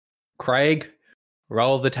Craig,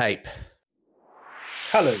 roll the tape.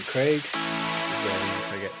 Hello, Craig.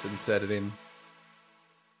 I get inserted in.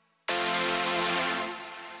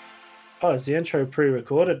 Oh, is the intro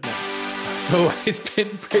pre-recorded now? It's always been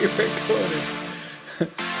pre-recorded.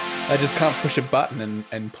 I just can't push a button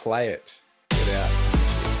and play it. Get out.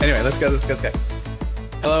 Anyway, let's go.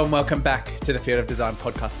 Hello and welcome back to the Field of Design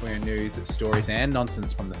podcast for your news, stories and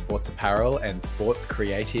nonsense from the sports apparel and sports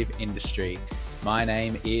creative industry. My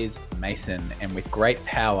name is Mason, and with great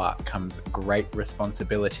power comes great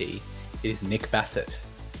responsibility. It is Nick Bassett.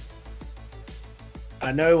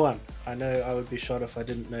 I know one. I know I would be shot if I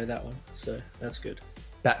didn't know that one, so that's good.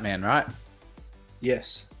 Batman, right?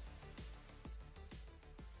 Yes.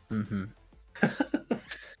 Mm-hmm.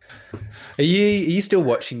 Are you still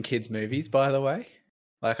watching kids' movies, by the way?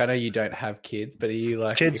 Like, I know you don't have kids, but are you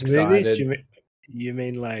like kids' excited? movies? You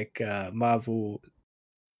mean like Marvel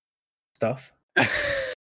stuff?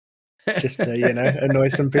 Just to, annoy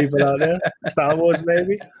some people out there. Star Wars,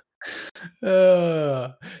 maybe?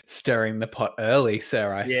 Stirring the pot early,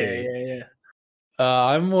 sir, I see. Yeah.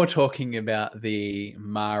 I'm more talking about the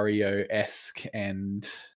Mario-esque and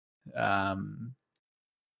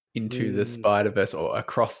Into the Spider-Verse or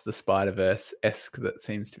Across the Spider-Verse-esque that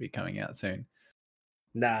seems to be coming out soon.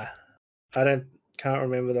 Nah, I can't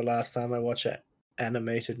remember the last time I watched an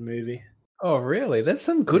animated movie. Oh, really? There's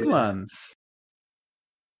some good ones.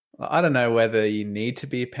 I don't know whether you need to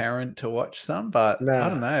be a parent to watch some, but I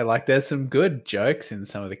don't know. Like, there's some good jokes in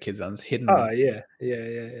some of the kids' ones hidden. Oh, yeah.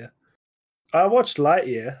 I watched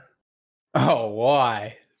Lightyear. Oh,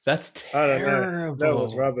 why? That's terrible. I don't know. That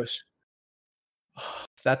was rubbish.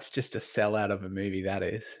 That's just a sellout of a movie, that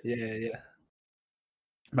is. Yeah.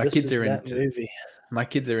 My kids are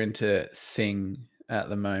into Sing at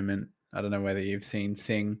the moment. I don't know whether you've seen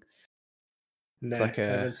Sing. No, I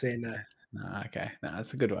haven't seen that. No, okay. No,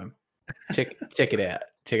 it's a good one. Check it out.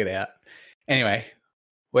 Check it out. Anyway,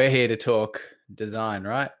 we're here to talk design,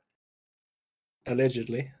 right?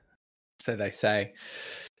 Allegedly. So they say.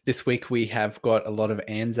 This week we have got a lot of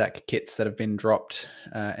Anzac kits that have been dropped,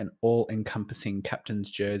 an all-encompassing captain's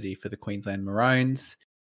jersey for the Queensland Maroons,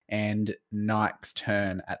 and Nike's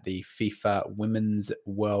turn at the FIFA Women's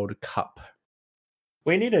World Cup.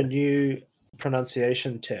 We need a new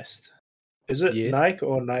pronunciation test. Is it Nike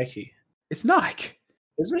or Nike? It's Nike.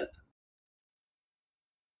 Is it?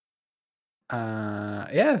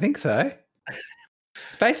 Yeah, I think so.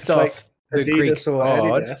 Based off like the Adidas Greek or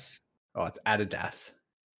god. Adidas. Oh, it's Adidas.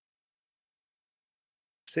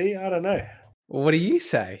 See, I don't know. Well, what do you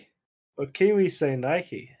say? Well, Kiwis say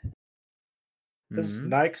Nike. This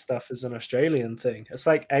Nike stuff is an Australian thing. It's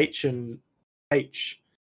like H and H.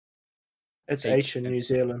 It's H in New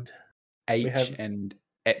Zealand. And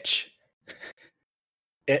etch.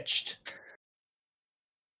 Etched.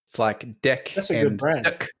 It's like deck. That's a good brand.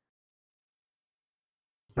 Duck.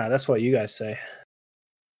 No, that's what you guys say.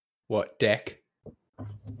 What, deck?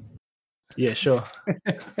 Yeah, sure.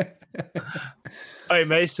 Hey,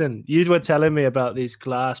 Mason, you were telling me about these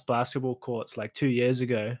glass basketball courts like 2 years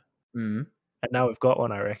ago. And now we've got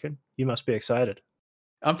one, I reckon. You must be excited.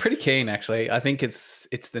 I'm pretty keen, actually. I think it's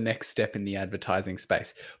the next step in the advertising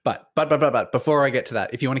space. But before I get to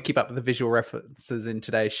that, if you want to keep up with the visual references in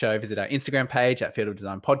today's show, visit our Instagram page at Field of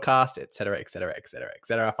Design Podcast, etc.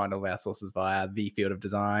 Find all our sources via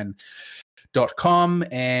thefieldofdesign.com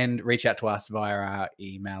and reach out to us via our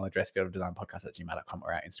email address, fieldofdesignpodcast@gmail.com,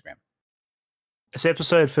 or our Instagram. It's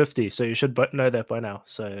episode 50, so you should know that by now.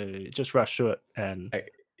 So just rush through it. And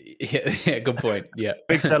yeah, good point. Yeah.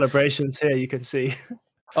 Big celebrations here, you can see.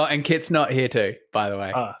 Oh, and Kit's not here too, by the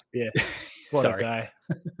way. Oh, yeah. What Sorry. a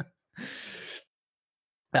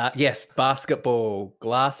guy. Yes, basketball.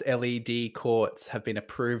 Glass LED courts have been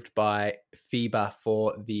approved by FIBA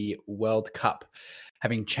for the World Cup,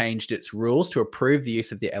 having changed its rules to approve the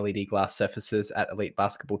use of the LED glass surfaces at elite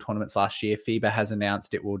basketball tournaments last year. FIBA has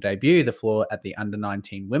announced it will debut the floor at the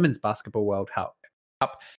Under-19 Women's Basketball World Cup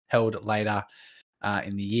held later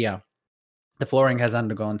in the year. The flooring has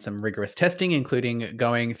undergone some rigorous testing, including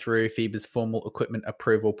going through FIBA's formal equipment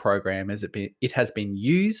approval program, as it has been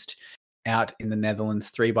used out in the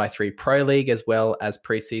Netherlands 3x3 Pro League, as well as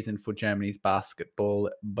preseason for Germany's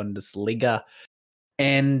basketball Bundesliga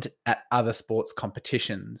and at other sports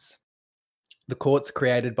competitions. The courts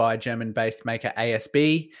created by German-based maker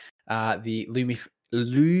ASB, the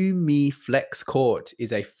LumiFlex court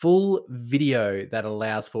is a full video that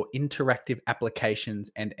allows for interactive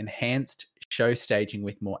applications and enhanced show staging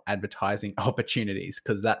with more advertising opportunities,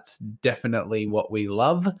 because that's definitely what we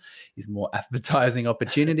love, is more advertising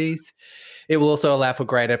opportunities. It will also allow for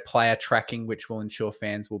greater player tracking, which will ensure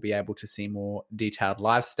fans will be able to see more detailed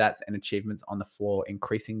live stats and achievements on the floor,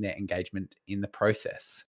 increasing their engagement in the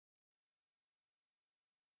process.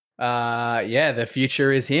 The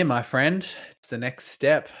future is here, my friend. It's the next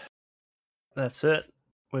step. That's it.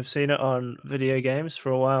 We've seen it on video games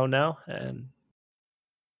for a while now, and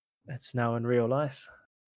it's now in real life.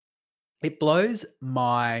 It blows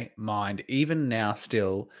my mind, even now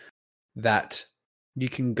still, that you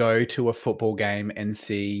can go to a football game and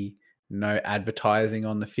see no advertising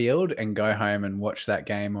on the field and go home and watch that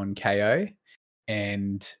game on KO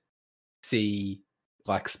and see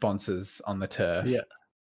like sponsors on the turf. Yeah.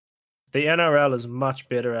 The NRL is much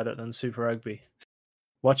better at it than Super Rugby.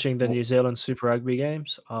 Watching the New Zealand Super Rugby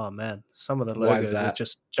games, oh man, some of the Why is logos are that?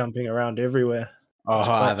 just jumping around everywhere. Oh, It's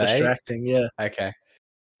are quite they? distracting, yeah. Okay.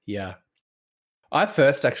 Yeah. I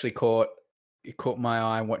first actually caught my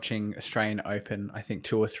eye watching Australian Open, I think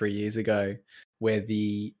 2 or 3 years ago, where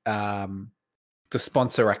the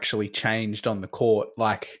sponsor actually changed on the court.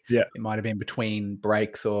 Like, Yeah. it might have been between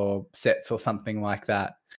breaks or sets or something like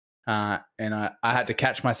that. And I had to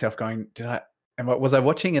catch myself going, was I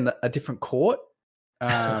watching in a different court?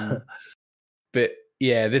 But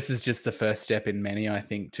yeah, this is just the first step in many, I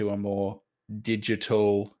think, to a more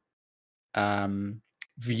digital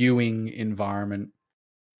viewing environment.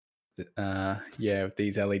 With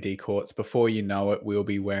these LED courts. Before you know it, we'll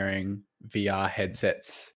be wearing VR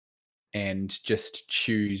headsets and just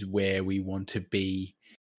choose where we want to be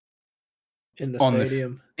in the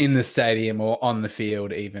stadium. In the stadium or on the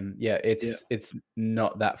field even. Yeah, it's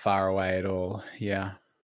not that far away at all. Yeah.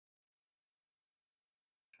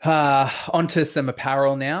 Onto some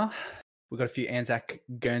apparel now. We've got a few Anzac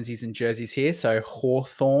Guernseys and jerseys here. So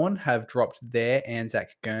Hawthorn have dropped their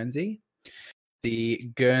Anzac Guernsey. The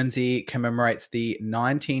Guernsey commemorates the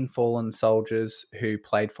 19 fallen soldiers who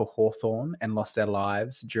played for Hawthorn and lost their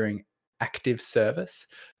lives during active service.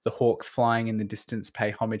 The Hawks flying in the distance pay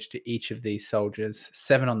homage to each of these soldiers,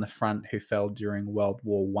 7 on the front who fell during World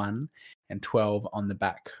War I and 12 on the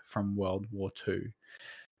back from World War II.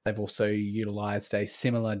 They've also utilised a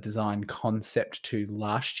similar design concept to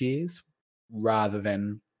last year's, rather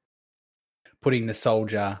than putting the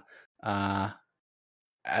soldier at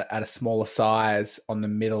a smaller size on the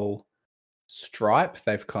middle stripe.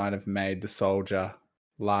 They've kind of made the soldier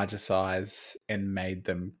larger size and made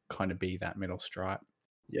them kind of be that middle stripe.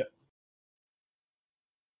 Yeah.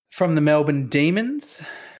 From the Melbourne Demons,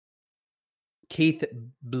 Keith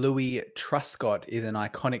Bluey Truscott is an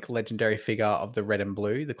iconic legendary figure of the red and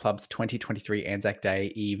blue. The club's 2023 Anzac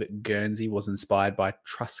Day Eve Guernsey was inspired by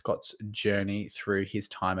Truscott's journey through his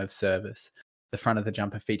time of service. The front of the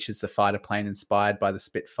jumper features the fighter plane inspired by the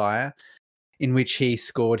Spitfire, in which he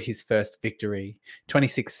scored his first victory.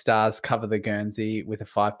 26 stars cover the Guernsey, with a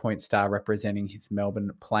 5-point star representing his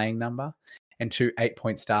Melbourne playing number and 2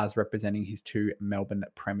 8-point stars representing his 2 Melbourne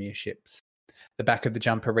premierships. The back of the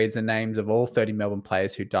jumper reads the names of all 30 Melbourne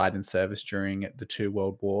players who died in service during the 2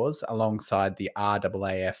 world wars, alongside the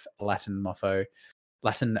RAAF Latin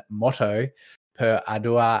motto per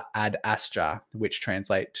ardua ad astra, which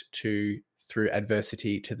translates to through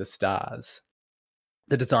adversity to the stars.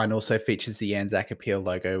 The design also features the Anzac Appeal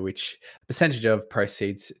logo, which a percentage of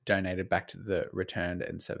proceeds donated back to the Returned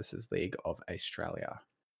and Services League of Australia.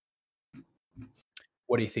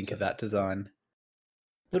 What do you think of that design?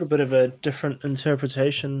 A little bit of a different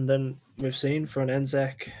interpretation than we've seen for an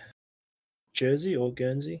Anzac jersey or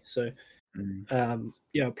Guernsey. So,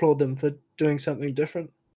 applaud them for doing something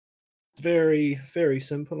different. Very, very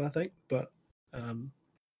simple, I think, but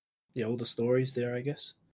all the stories there, I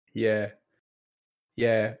guess. Yeah,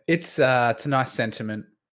 it's a nice sentiment.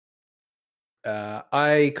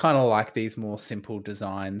 I kind of like these more simple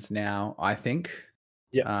designs now, I think.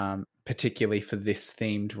 Yeah. Particularly for this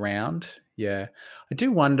themed round. Yeah, I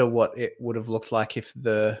do wonder what it would have looked like if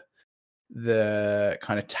the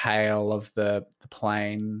kind of tail of the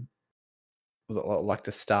plane, like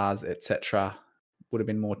the stars, etc., would have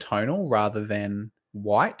been more tonal rather than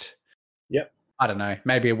white. Yep. I don't know.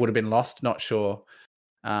 Maybe it would have been lost. Not sure.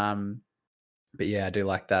 But yeah, I do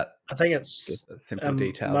like that. I think it's a simple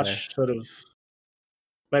detail much there. sort of,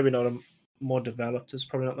 maybe not a more developed is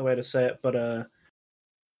probably not the way to say it, but a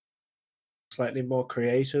slightly more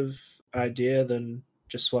creative idea than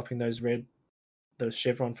just swapping those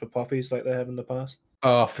chevron for poppies like they have in the past.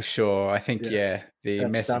 Oh, for sure. I think, the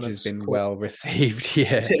That's message has been well received.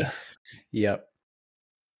 Yeah. Yeah. Yep.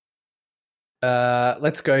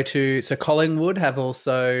 Let's go to Collingwood have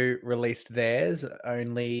also released theirs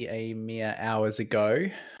only a mere hours ago,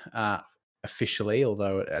 officially,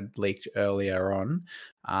 although it had leaked earlier on,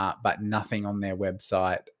 but nothing on their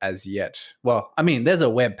website as yet. Well, I mean, there's a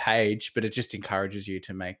web page, but it just encourages you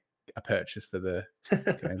to make a purchase for the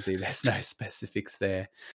Guernsey. There's no specifics there,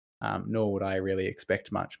 nor would I really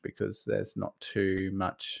expect much because there's not too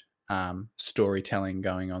much storytelling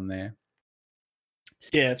going on there.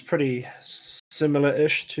 Yeah, it's pretty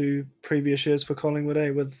similar-ish to previous years for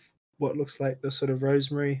Collingwood, with what looks like the sort of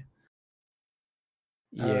rosemary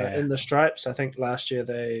in the stripes. I think last year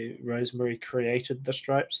Rosemary created the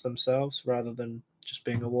stripes themselves rather than just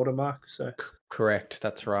being a watermark. So correct,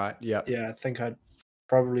 that's right. Yeah. Yeah, I think I'd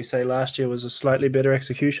probably say last year was a slightly better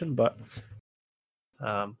execution, but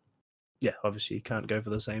yeah, obviously you can't go for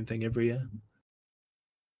the same thing every year.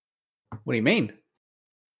 What do you mean?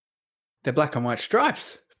 They're black and white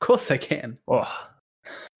stripes. Of course they can. Oh,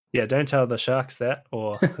 yeah, don't tell the Sharks that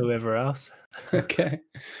or whoever else. Okay.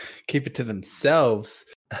 Keep it to themselves.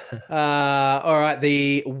 All right.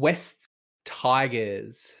 The West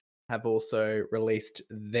Tigers have also released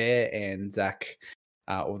their Anzac,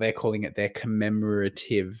 or they're calling it their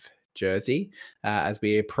commemorative jersey. As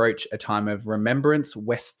we approach a time of remembrance,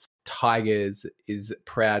 West Tigers is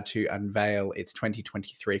proud to unveil its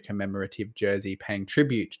 2023 commemorative jersey, paying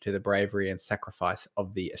tribute to the bravery and sacrifice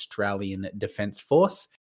of the Australian Defence Force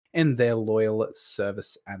and their loyal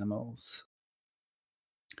service animals.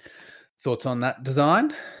 Thoughts on that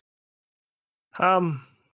design?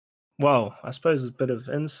 Well, I suppose a bit of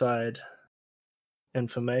inside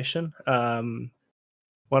information.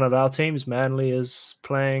 One of our teams, Manly, is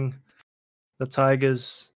playing the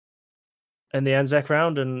Tigers in the Anzac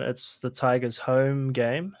round, and it's the Tigers' home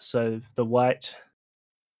game. So the white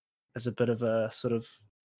is a bit of a sort of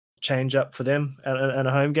change up for them in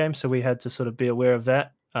a home game. So we had to sort of be aware of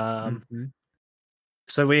that.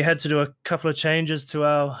 So we had to do a couple of changes to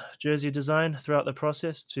our jersey design throughout the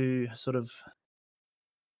process to sort of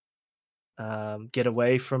get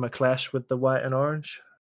away from a clash with the white and orange.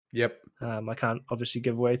 Yep. I can't obviously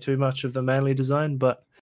give away too much of the Manly design, but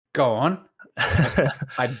go on.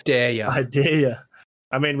 I dare you. I dare you.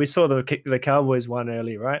 I mean, we saw the Cowboys one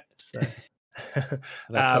early, right? So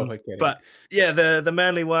that's all we're getting. But yeah, the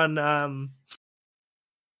Manly one.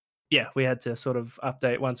 Yeah, we had to sort of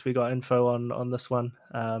update once we got info on this one.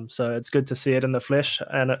 So it's good to see it in the flesh,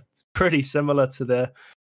 and it's pretty similar to the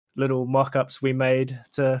little mock-ups we made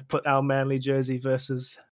to put our Manly jersey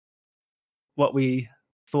versus what we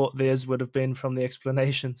thought theirs would have been from the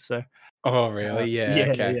explanation. So oh really? Yeah.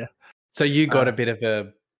 Okay. Yeah. So you got a bit of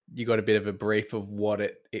a brief of what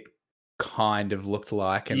it kind of looked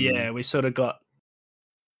like. And yeah, we sort of got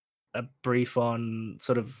a brief on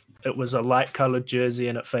sort of, it was a light colored jersey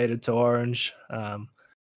and it faded to orange.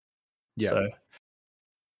 So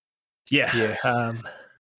yeah.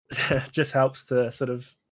 It just helps to sort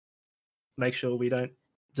of make sure we don't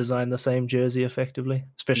design the same jersey effectively,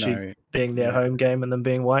 especially being their home game and them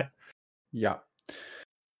being white. Yeah.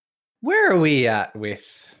 Where are we at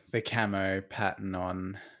with the camo pattern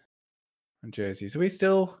on jerseys? Are we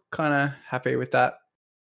still kind of happy with that?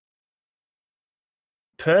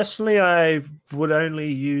 Personally, I would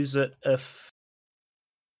only use it if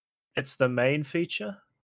it's the main feature,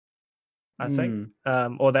 I think.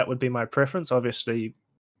 Or that would be my preference. Obviously,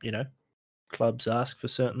 clubs ask for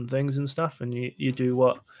certain things and stuff, and you do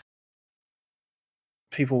what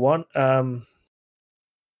people want.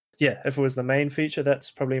 Yeah, if it was the main feature,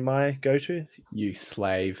 that's probably my go-to. You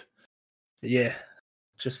slave. Yeah,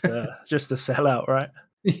 just a sellout, right?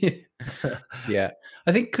 Yeah.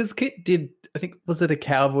 I think because Kit did, was it a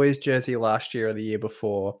Cowboys jersey last year or the year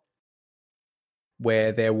before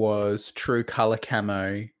where there was true color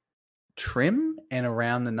camo trim and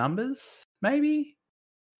around the numbers, maybe?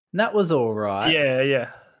 And that was all right.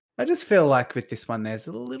 Yeah. I just feel like with this one, there's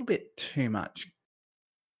a little bit too much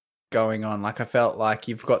going on. Like I felt like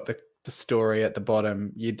you've got the story at the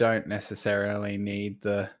bottom. You don't necessarily need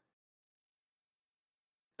the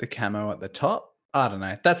camo at the top. I don't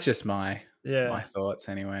know. That's just my thoughts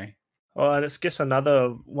anyway. Well, I guess another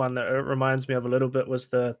one that reminds me of a little bit was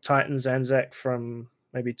the Titans Anzac from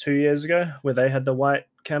maybe 2 years ago, where they had the white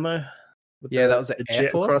camo. With that was the Air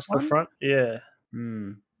Force across one? the front. Yeah.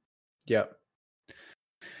 Yep.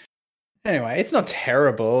 Anyway, it's not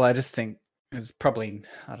terrible. I just think it's probably,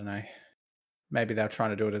 I don't know, maybe they're trying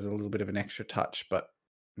to do it as a little bit of an extra touch, but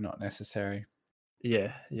not necessary.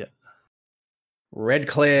 Yeah.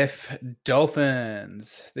 Redcliffe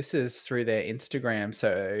Dolphins. This is through their Instagram.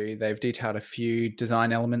 So they've detailed a few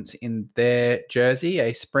design elements in their jersey.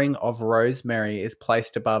 A spring of rosemary is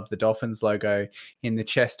placed above the Dolphins logo in the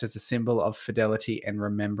chest as a symbol of fidelity and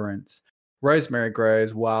remembrance. Rosemary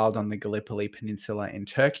grows wild on the Gallipoli Peninsula in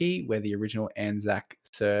Turkey, where the original Anzac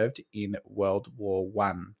served in World War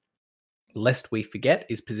One. Lest We Forget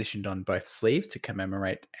is positioned on both sleeves to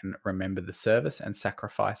commemorate and remember the service and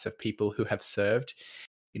sacrifice of people who have served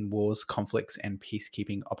in wars, conflicts, and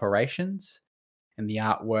peacekeeping operations. And the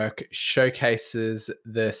artwork showcases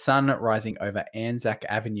the sun rising over Anzac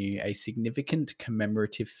Avenue, a significant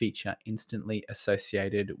commemorative feature instantly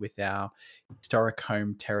associated with our historic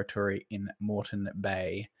home territory in Moreton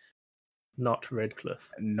Bay. Not Redcliffe.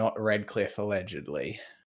 Not Redcliffe, allegedly.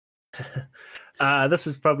 This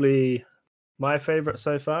is probably my favorite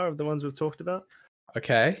so far of the ones we've talked about.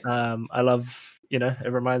 Okay. I love,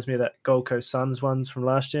 it reminds me of that Gold Coast Suns ones from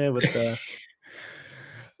last year with the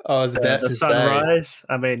I was about the to sunrise. say.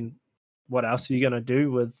 I mean, what else are you gonna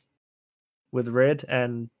do with red?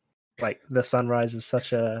 And like the sunrise is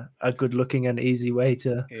such a good looking and easy way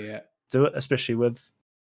to do it, especially with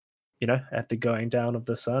at the going down of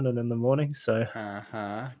the sun and in the morning. So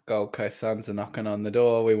Gold Coast Suns are knocking on the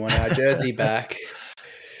door. We want our jersey back.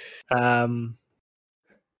 I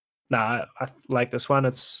like this one.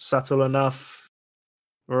 It's subtle enough.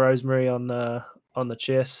 Rosemary on the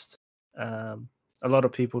chest. A lot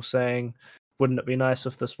of people saying, wouldn't it be nice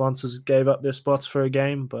if the sponsors gave up their spots for a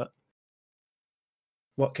game? But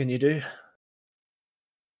what can you do?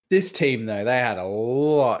 This team, though, they had a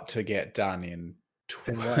lot to get done in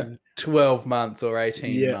 12 months or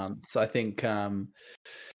 18 months. I think,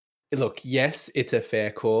 look, yes, it's a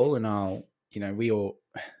fair call. And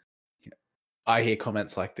I hear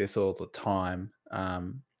comments like this all the time.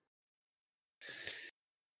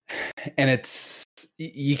 And it's,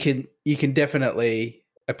 you can definitely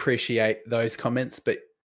appreciate those comments, but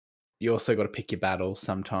you also got to pick your battles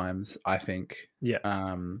sometimes, I think. Yeah.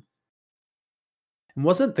 And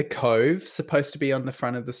wasn't the Cove supposed to be on the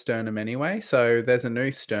front of the sternum anyway? So there's a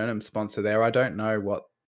new sternum sponsor there. I don't know what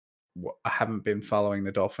I haven't been following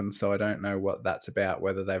the Dolphins, so I don't know what that's about,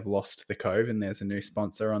 whether they've lost the Cove and there's a new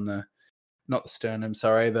sponsor on not the sternum,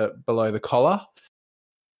 sorry, the below the collar.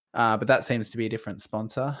 But that seems to be a different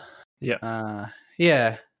sponsor. Yeah.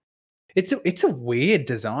 Yeah. It's a weird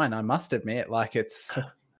design, I must admit. Like it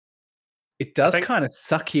does kind of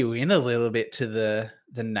suck you in a little bit to the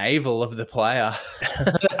navel of the player.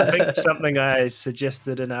 I think something I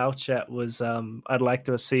suggested in our chat was I'd like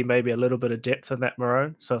to see maybe a little bit of depth in that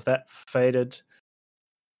maroon. So if that faded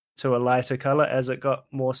to a lighter color as it got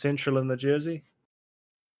more central in the jersey,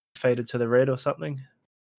 faded to the red or something,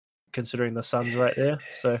 considering the sun's right there.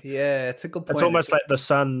 So yeah, it's a good point. It's almost like the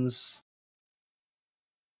sun's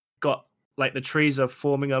got like the trees are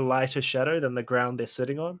forming a lighter shadow than the ground they're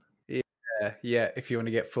sitting on. Yeah. If you want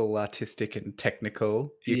to get full artistic and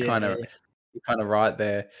technical, you're kind of right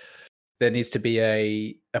there. There needs to be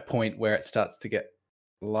a point where it starts to get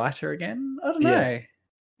lighter again. I don't know.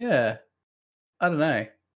 Yeah. I don't know.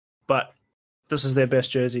 But this is their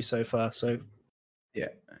best jersey so far, so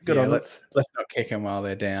good on them. Let's not kick them while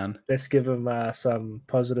they're down. Let's give them some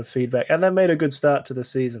positive feedback, and they made a good start to the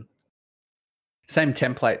season. Same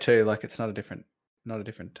template too. Like it's not a different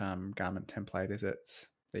garment template, is it?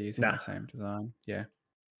 They're using the same design. Yeah.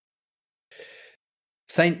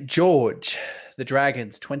 St. George, the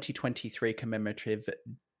Dragons 2023 commemorative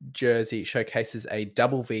jersey showcases a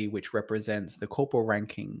double V, which represents the corporal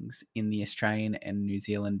rankings in the Australian and New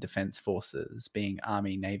Zealand Defence Forces, being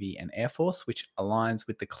Army, Navy, and Air Force, which aligns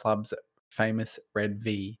with the club's famous red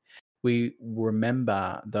V. We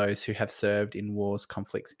remember those who have served in wars,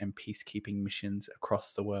 conflicts, and peacekeeping missions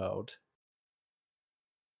across the world.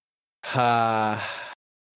 Where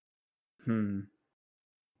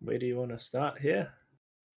do you want to start here?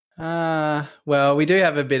 Well, we do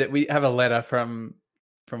have we have a letter from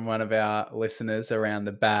one of our listeners around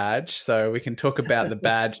the badge, so we can talk about the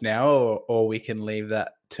badge now, or we can leave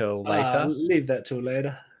that till later. Leave that till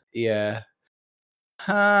later. Yeah.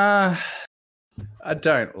 I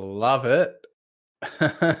don't love it.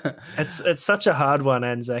 It's such a hard one,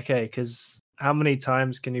 Anzac, because how many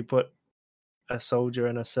times can you put a soldier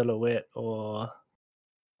in a silhouette or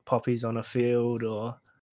poppies on a field, or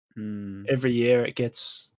every year it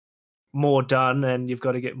gets more done and you've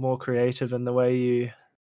got to get more creative in the way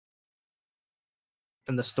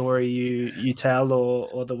in the story you tell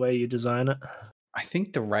or the way you design it. I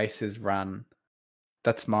think the race is run.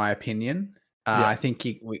 That's my opinion. I think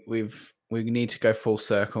we need to go full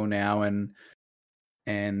circle now and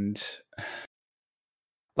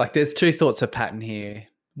Like, there's two thoughts of pattern here.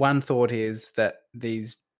 One thought is that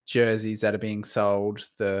these jerseys that are being sold,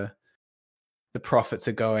 the profits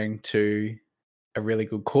are going to a really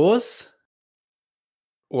good cause,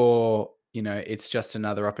 or it's just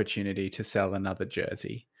another opportunity to sell another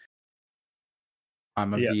jersey.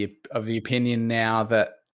 I'm of Yeah. the opinion now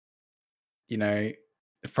that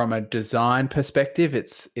from a design perspective,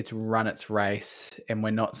 it's run its race, and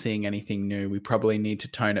we're not seeing anything new. We probably need to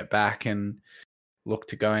tone it back and look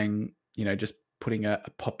to going, just putting a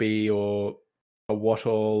poppy or a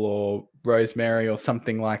wattle or rosemary or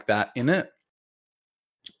something like that in it.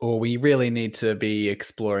 Or we really need to be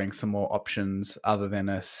exploring some more options other than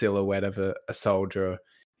a silhouette of a soldier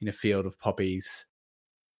in a field of poppies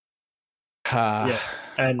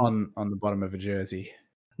And on the bottom of a jersey.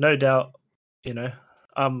 no doubt,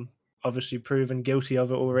 I'm obviously proven guilty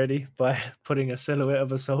of it already by putting a silhouette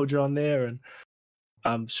of a soldier on there, and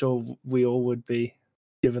I'm sure we all would be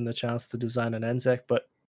given the chance to design an Anzac. But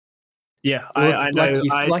yeah, Well, it's I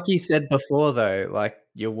know like you said before, though, like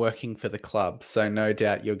you're working for the club, so no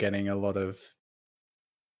doubt you're getting a lot of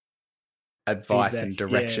advice feedback. and Yeah,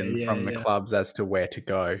 direction yeah, from the yeah. clubs as to where to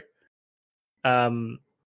go.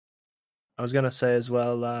 I was going to say as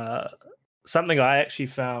well, something I actually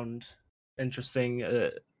found interesting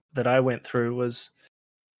that I went through was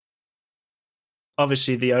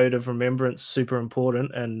obviously the ode of remembrance, super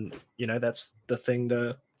important, and that's the thing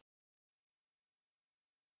the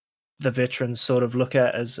veterans sort of look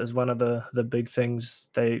at as one of the big things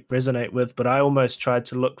they resonate with. But I almost tried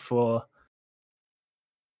to look for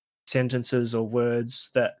sentences or words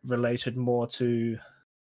that related more to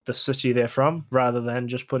the city they're from, rather than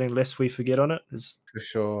just putting "lest we forget" on it. It's For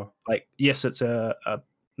sure. like, yes, it's a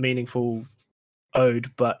meaningful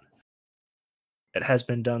ode, but it has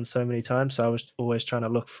been done so many times. So I was always trying to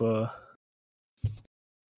look for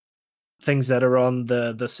things that are on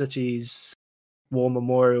the city's war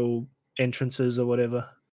memorial entrances or whatever.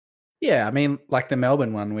 Yeah, I mean, like the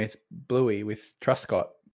Melbourne one with Bluey, with Truscott,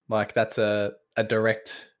 like that's a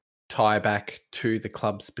direct tie back to the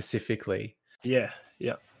club specifically. Yeah,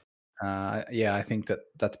 yeah. Yeah, I think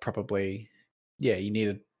that's probably,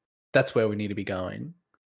 that's where we need to be going,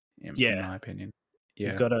 in Yeah. my opinion.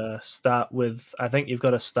 You've Yeah. got to start with, I think you've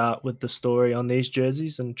got to start with the story on these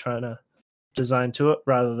jerseys and trying to design to it,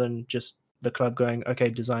 rather than just the club going, okay,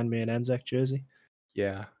 design me an Anzac jersey.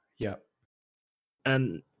 Yeah. Yeah.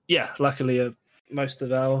 And yeah, luckily most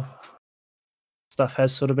of our stuff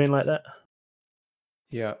has sort of been like that.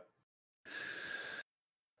 Yeah.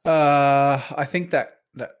 I think that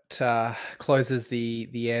closes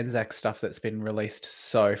the Anzac stuff that's been released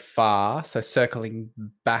so far. So circling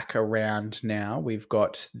back around now, we've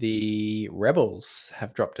got the Rebels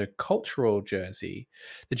have dropped a cultural jersey.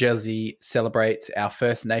 The jersey celebrates our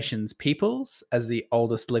First Nations peoples as the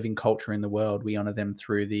oldest living culture in the world. We honor them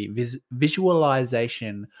through the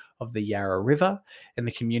visualization of the Yarra River and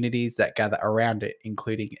the communities that gather around it,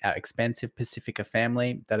 including our expansive Pacifica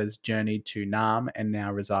family that has journeyed to Naarm and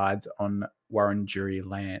now resides on Wurundjeri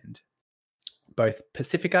land. Both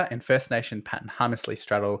Pacifica and First Nation pattern harmlessly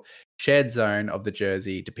straddle shared zone of the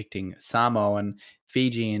jersey, depicting Samoan,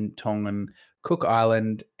 Fijian, Tongan, Cook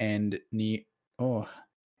Island, and Niuean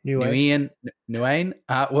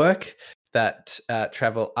artwork that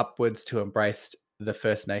travel upwards to embrace the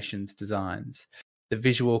First Nations designs. The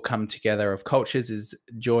visual come together of cultures is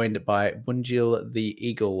joined by Bunjil the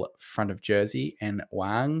eagle front of jersey and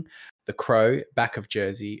Wang the crow back of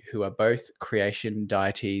jersey, who are both creation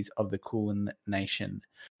deities of the Kulin nation.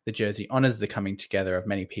 The jersey honours the coming together of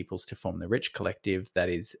many peoples to form the rich collective that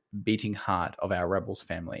is beating heart of our Rebels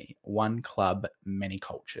family. One club, many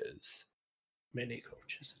cultures. Many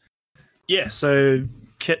cultures. Yeah, so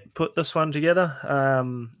Kit put this one together.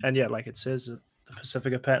 And yeah, like it says, the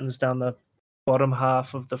Pacifica patterns down the bottom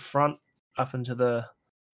half of the front up into the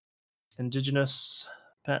indigenous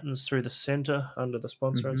patterns through the center under the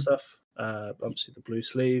sponsor and stuff. Obviously the blue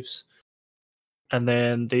sleeves. And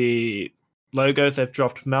then the logo, they've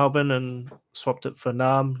dropped Melbourne and swapped it for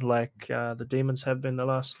Naarm, like the Demons have been the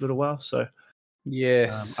last little while. So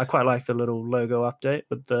yes, I quite like the little logo update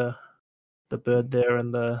with the bird there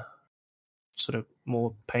and the sort of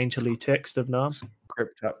more painterly text of Naarm.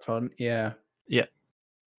 Script up front, yeah. Yeah.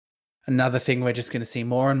 Another thing we're just going to see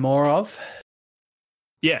more and more of.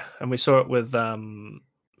 Yeah, and we saw it with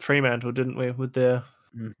Fremantle, didn't we, with their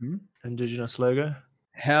indigenous logo?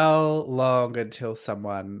 How long until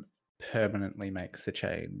someone permanently makes the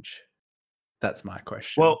change? That's my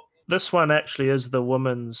question. Well, this one actually is the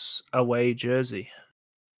women's away jersey,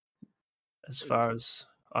 as far as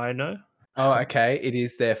I know. Oh, okay. It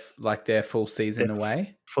is their full season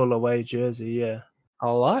away. Full away jersey, yeah. I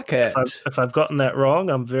like it. If I've gotten that wrong,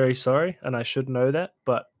 I'm very sorry, and I should know that.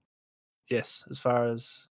 But yes, as far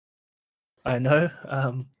as I know,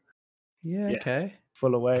 Yeah, yeah, okay.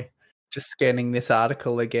 full away. Just scanning this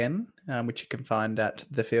article again, which you can find at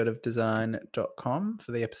thefieldofdesign.com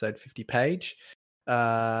for the episode 50 page.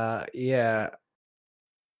 Yeah,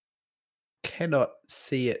 cannot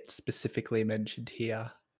see it specifically mentioned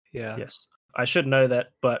here. Yeah. Yes, I should know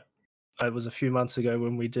that, but it was a few months ago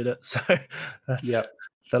when we did it, so that's Yep.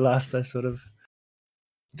 the last I sort of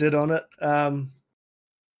did on it.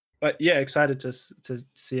 But yeah, excited to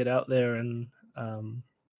see it out there and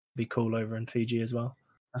be cool over in Fiji as well.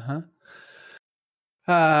 Uh-huh.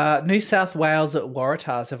 New South Wales at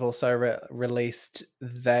Waratahs have also released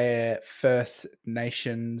their First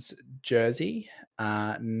Nations jersey.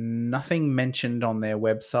 Nothing mentioned on their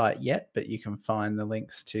website yet, but you can find the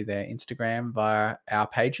links to their Instagram via our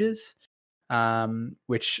pages,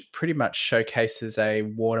 which pretty much showcases a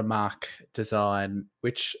watermark design,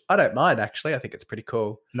 which I don't mind, actually. I think it's pretty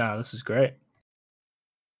cool. No, this is great.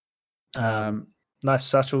 Nice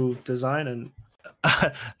subtle design, and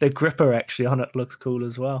the gripper actually on it looks cool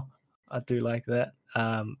as well. I do like that.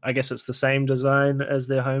 I guess it's the same design as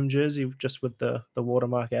their home jersey, just with the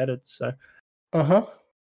watermark added. So, yeah,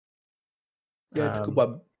 it's a good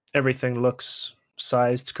one. Everything looks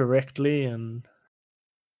sized correctly and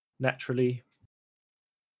naturally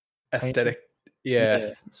Aesthetic, painted.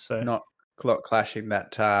 yeah. So Not clashing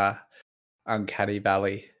that uncanny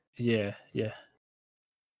valley. yeah.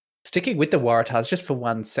 Sticking with the Waratahs just for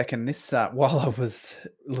 1 second, this while I was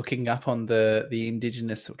looking up on the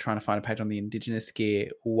Indigenous, or trying to find a page on the Indigenous gear,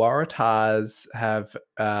 Waratahs have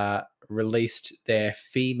released their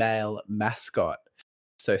female mascot.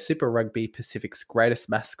 So Super Rugby Pacific's greatest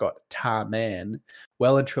mascot, Tar Man,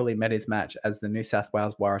 well and truly met his match as the New South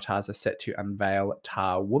Wales Waratahs are set to unveil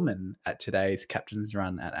Tar Woman at today's captain's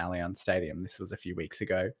run at Allianz Stadium. This was a few weeks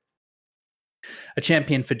ago. A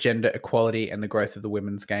champion for gender equality and the growth of the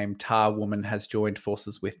women's game, Tar Woman has joined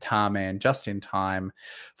forces with Tar Man just in time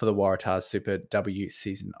for the Waratahs Super W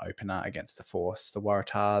season opener against the Force. The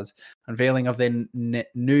Waratahs unveiling of their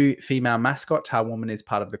new female mascot, Tar Woman, is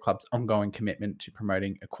part of the club's ongoing commitment to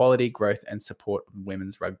promoting equality, growth and support of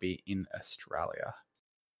women's rugby in Australia.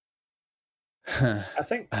 I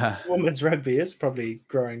think women's rugby is probably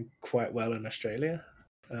growing quite well in Australia.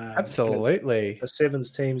 Absolutely. The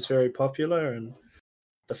sevens team's very popular, and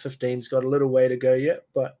the 15's got a little way to go yet,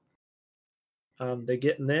 but they're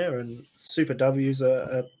getting there. And Super W's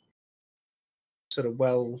are sort of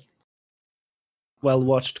well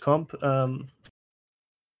watched comp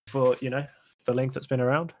for the length it's been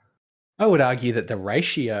around. I would argue that the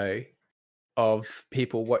ratio of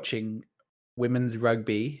people watching women's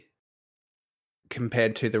rugby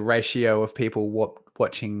compared to the ratio of people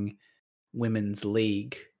watching women's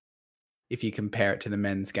league, if you compare it to the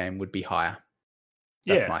men's game, would be higher.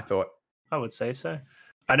 That's my thought. I would say so.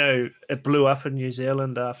 I know it blew up in New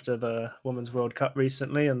Zealand after the Women's World Cup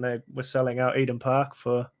recently, and they were selling out Eden Park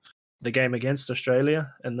for the game against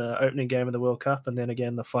Australia in the opening game of the World Cup, and then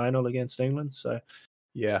again the final against England. So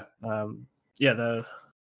yeah, the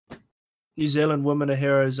New Zealand women are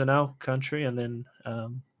heroes in our country, and then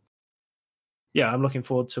I'm looking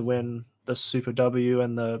forward to when the Super W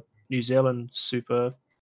and the New Zealand Super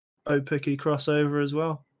O-Picky crossover as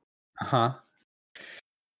well.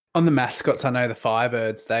 On the mascots, I know the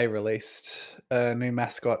Firebirds, they released a new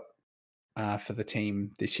mascot for the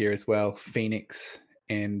team this year as well, Phoenix,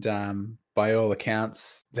 and by all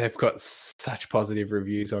accounts, they've got such positive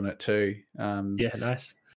reviews on it too.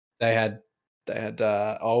 Nice. They had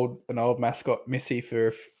an old mascot, Missy,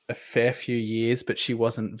 for a fair few years, but she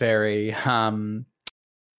wasn't very what's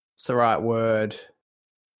the right word?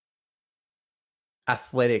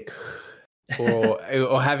 Athletic,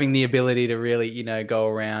 or having the ability to really, go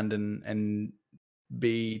around and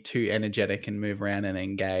be too energetic and move around and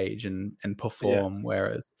engage and perform.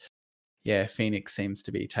 Whereas, Phoenix seems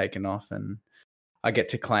to be taken off, and I get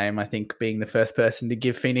to claim, I think, being the first person to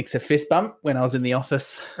give Phoenix a fist bump when I was in the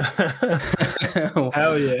office.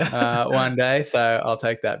 Hell yeah. One day. So I'll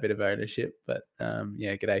take that bit of ownership. But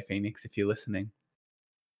g'day Phoenix if you're listening.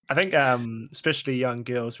 I think especially young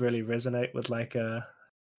girls really resonate with like a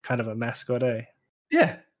kind of a mascot, eh?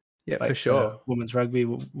 Yeah, like, for sure. Women's rugby,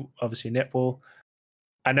 obviously netball.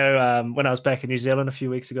 I know when I was back in New Zealand a few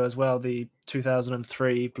weeks ago as well, the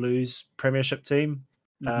 2003 Blues Premiership team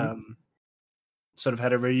sort of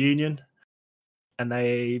had a reunion, and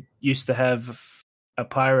they used to have a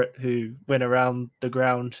pirate who went around the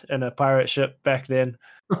ground in a pirate ship back then.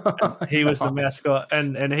 He was the mascot,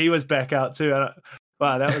 and he was back out too.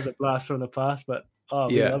 Wow, that was a blast from the past, but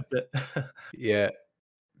we loved it.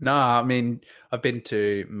 No, I mean, I've been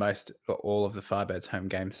to most or all of the Firebirds home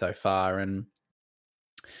games so far, and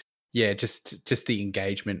yeah, just the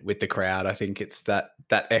engagement with the crowd. I think it's that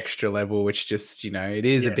extra level, which just it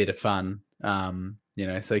is a Yeah. bit of fun.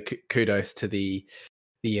 So kudos to the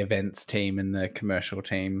events team and the commercial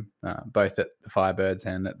team, both at the Firebirds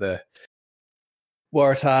and at the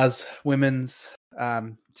Waratahs women's,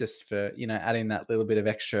 just for adding that little bit of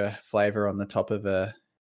extra flavour on the top of a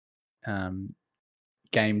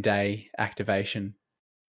game day activation.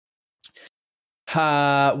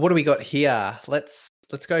 What do we got here? Let's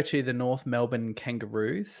go to the North Melbourne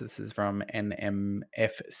Kangaroos. This is from nmfc.com.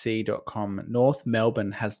 North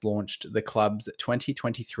Melbourne has launched the club's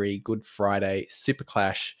 2023 Good Friday Super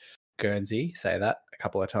Clash Guernsey, say that a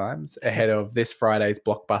couple of times, ahead of this Friday's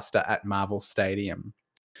blockbuster at Marvel Stadium.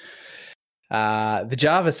 The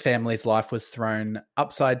Jarvis family's life was thrown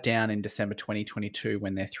upside down in December 2022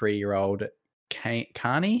 when their 3-year-old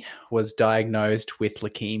Carney was diagnosed with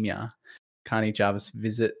leukemia. Carney Jarvis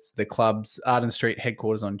visits the club's Arden Street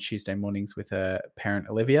headquarters on Tuesday mornings with her parent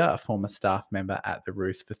Olivia, a former staff member at the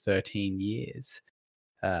Roost for 13 years.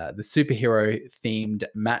 The superhero-themed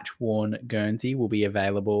match-worn Guernsey will be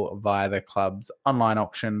available via the club's online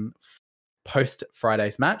auction post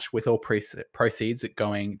Friday's match, with all proceeds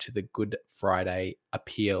going to the Good Friday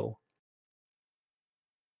appeal.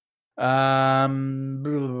 I'm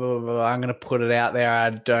going to put it out there. I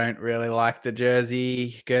don't really like the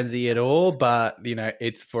Guernsey at all, but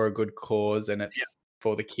it's for a good cause and it's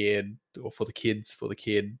for the kid or for the kids,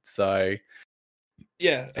 So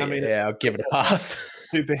Yeah, I mean, I'll give it a pass.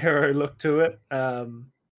 Superhero look to it.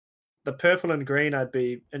 The purple and green, I'd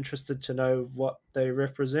be interested to know what they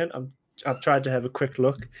represent. I've tried to have a quick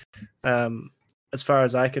look. As far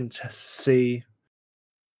as I can see,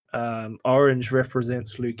 orange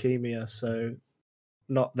represents leukemia, so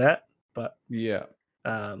not that, but yeah,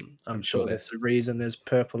 I'm sure there's a reason there's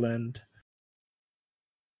purple and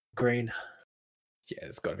green. Yeah,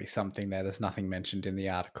 there's got to be something there. There's nothing mentioned in the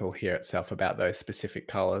article here itself about those specific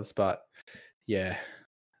colors, but yeah.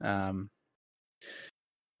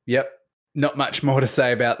 Yep. Not much more to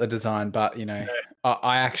say about the design, but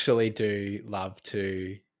I actually do love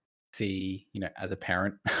to see, as a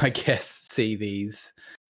parent, I guess, see these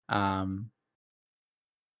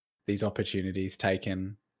opportunities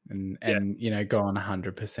taken and go on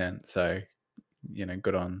 100%. So,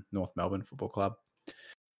 good on North Melbourne Football Club.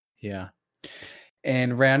 Yeah.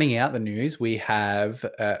 And rounding out the news, we have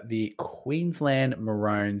the Queensland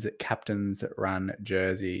Maroons Captain's Run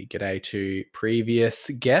jersey. G'day to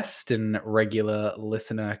previous guest and regular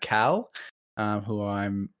listener Cal, who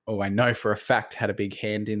I know for a fact had a big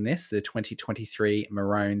hand in this. The 2023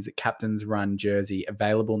 Maroons Captain's Run jersey,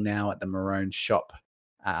 available now at the Maroons shop,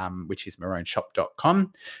 which is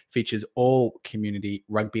maroonshop.com. Features all community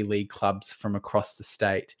rugby league clubs from across the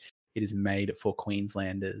state. It is made for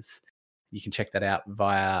Queenslanders. You can check that out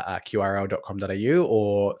via qrl.com.au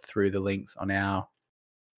or through the links on our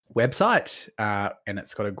website. And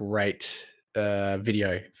it's got a great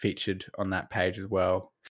video featured on that page as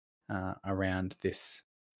well around this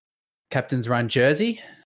Captain's Run jersey.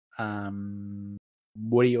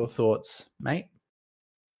 What are your thoughts, mate?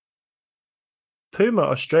 Puma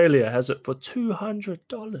Australia has it for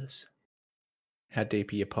 $200. How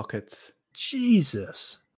deep are your pockets?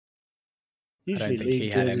 Jesus. Usually I don't think he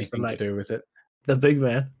had anything to do with it. The big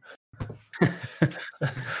man.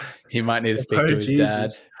 He might need to speak to his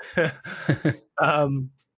dad.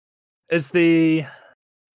 Is the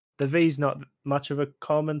V's not much of a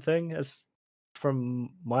common thing, as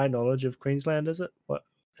from my knowledge of Queensland, is it? What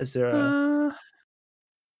is there a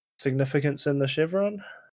significance in the chevron?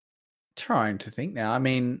 Trying to think now. I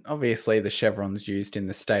mean, obviously the chevron's used in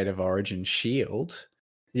the state of origin shield.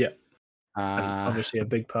 Yeah. Obviously a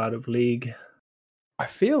big part of league. I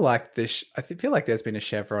feel like there's been a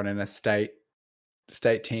chevron in a state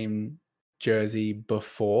team jersey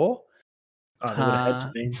before. Oh, there would have had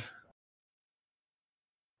to be.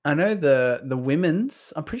 I know the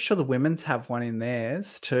women's. I'm pretty sure the women's have one in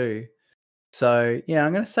theirs too. So yeah,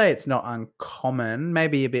 I'm going to say it's not uncommon.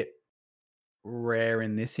 Maybe a bit rare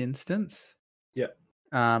in this instance. Yeah.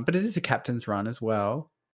 But it is a captain's run as well.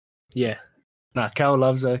 Yeah. Cal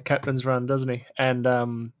loves a captain's run, doesn't he?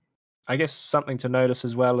 And I guess something to notice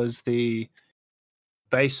as well is the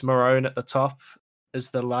base maroon at the top is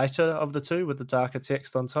the lighter of the two with the darker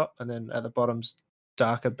text on top, and then at the bottom's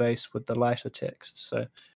darker base with the lighter text. So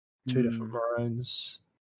two different maroons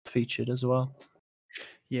featured as well.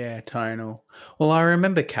 Yeah, tonal. Well, I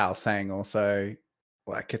remember Cal saying also,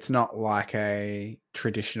 like, it's not like a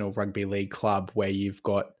traditional rugby league club where you've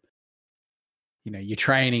got your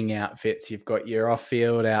training outfits, you've got your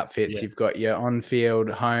off-field outfits, Yeah. you've got your on-field,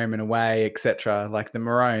 home and away, etc. Like the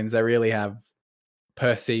Maroons, they really have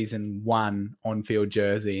per season one on-field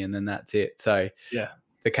jersey, and then that's it. So Yeah.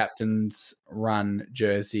 the captain's run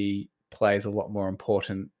jersey plays a lot more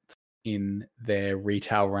important in their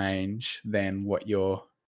retail range than what your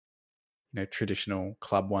traditional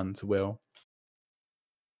club ones will.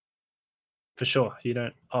 For sure. You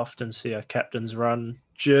don't often see a captain's run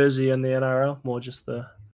jersey in the NRL, more just the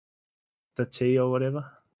tee or whatever.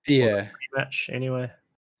 Yeah. Or the match anyway.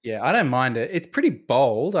 Yeah, I don't mind it. It's pretty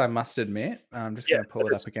bold, I must admit. I'm just going to pull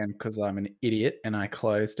it up is. again because I'm an idiot and I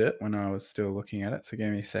closed it when I was still looking at it. So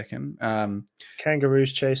give me a second.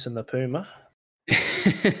 Kangaroos chasing the puma.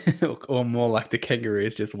 Or more like the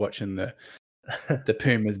kangaroos just watching the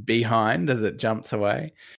puma's behind as it jumps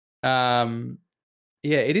away. Yeah,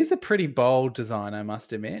 it is a pretty bold design, I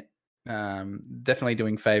must admit. Definitely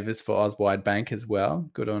doing favors for Oz Wide Bank as well.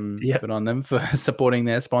 Good on them for supporting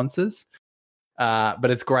their sponsors. But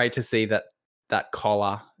it's great to see that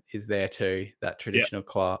collar is there too, that traditional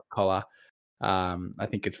collar. I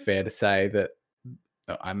think it's fair to say that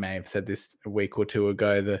I may have said this a week or two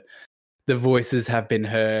ago, the voices have been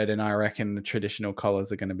heard, and I reckon the traditional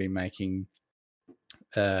collars are going to be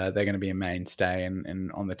they're going to be a mainstay,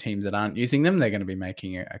 and on the teams that aren't using them, they're going to be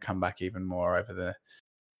making a comeback even more over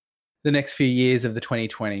the next few years of the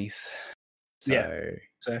 2020s. Yeah,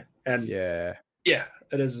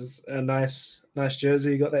 it is a nice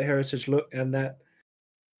jersey. You got that heritage look and that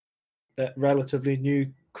relatively new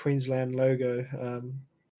Queensland logo.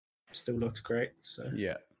 Still looks great. So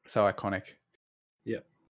yeah, so iconic. Yeah.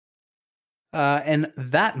 And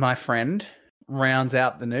that, my friend, rounds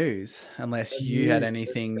out the news. Unless you had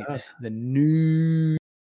anything,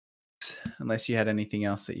 unless you had anything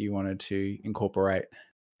else that you wanted to incorporate.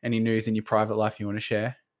 Any news in your private life you want to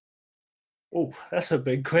share? Oh, that's a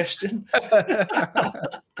big question.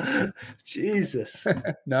 Jesus.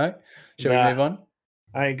 No? Shall we move on?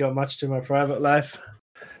 I ain't got much to my private life.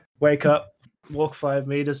 Wake up, walk 5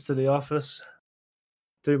 meters to the office,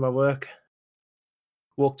 do my work,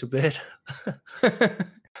 walk to bed.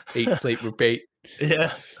 Eat, sleep, repeat.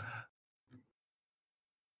 Yeah.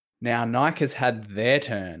 Now, Nike has had their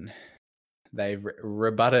turn. They've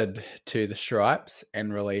rebutted to the Stripes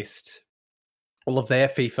and released all of their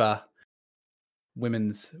FIFA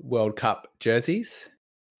Women's World Cup jerseys.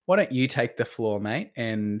 Why don't you take the floor, mate,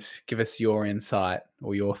 and give us your insight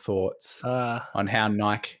or your thoughts on how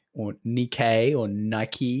Nike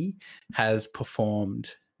has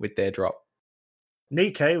performed with their drop?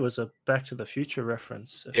 Nike was a Back to the Future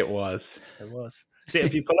reference. It was. See,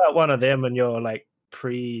 if you pull out one of them and you're like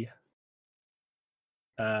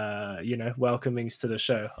welcomings to the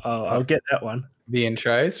show, I'll get that one. The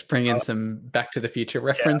intros, bring in some Back to the Future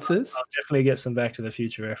references. I'll definitely get some Back to the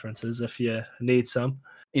Future references if you need some.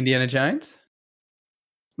 Indiana Jones?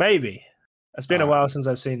 Maybe. It's been a while since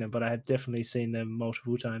I've seen them, but I have definitely seen them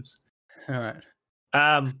multiple times. All right.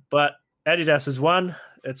 But Adidas has won.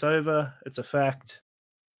 It's over. It's a fact.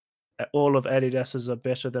 All of Adidas's are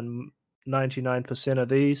better than 99% of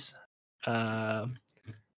these.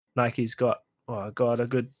 Nike's got a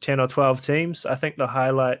good 10 or 12 teams. I think the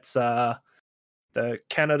highlights are the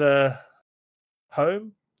Canada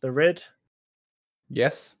home, the red.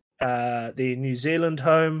 Yes. The New Zealand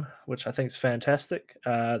home, which I think is fantastic.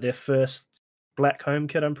 Their first black home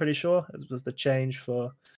kit, I'm pretty sure. It was the change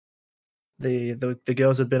for the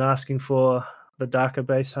girls had been asking for the darker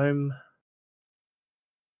base home.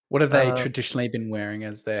 What have they traditionally been wearing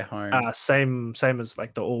as their home? Same as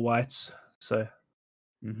like the all whites. So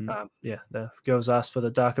the girls asked for the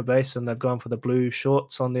darker base, and they've gone for the blue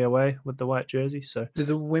shorts on their way with the white jersey. So, do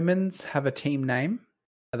the women's have a team name?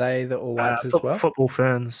 Are they the all whites as well? Football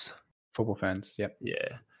Ferns. Football Ferns. Yep.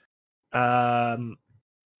 Yeah.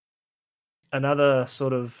 Another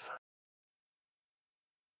sort of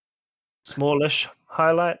smallish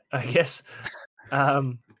highlight, I guess,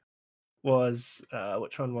 was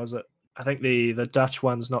which one was it? I think the Dutch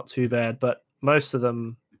one's not too bad, but most of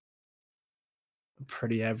them are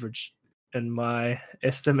pretty average in my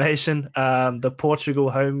estimation. The Portugal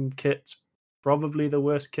home kit's probably the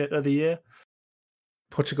worst kit of the year.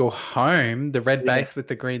 Portugal home, the red base with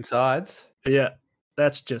the green sides. Yeah,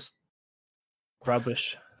 that's just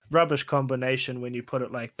rubbish. Rubbish combination when you put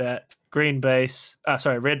it like that. Red base,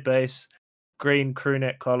 green crew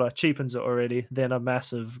neck collar, cheapens it already, then a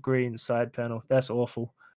massive green side panel. That's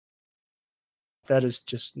awful. That is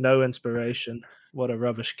just no inspiration. What a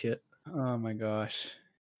rubbish kit. Oh my gosh.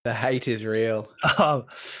 The hate is real.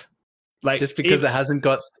 Just because it hasn't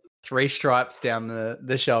got 3 stripes down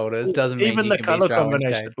the shoulders doesn't mean even you the can color be throwing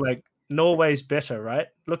combination. shade. Like Norway's better, right?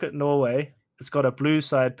 Look at Norway. It's got a blue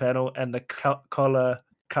side panel and the collar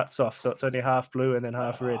cuts off, so it's only half blue and then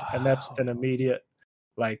half red, and that's an immediate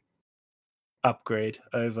like upgrade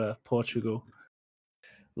over Portugal.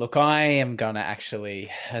 Look, I am going to actually,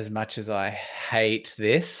 as much as I hate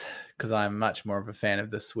this, because I'm much more of a fan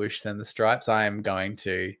of the swoosh than the stripes, I am going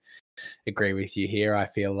to agree with you here. I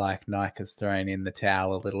feel like Nike has thrown in the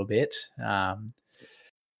towel a little bit.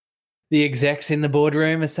 The execs in the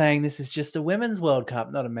boardroom are saying this is just a women's World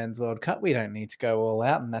Cup, not a men's World Cup. We don't need to go all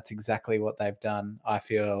out, and that's exactly what they've done. I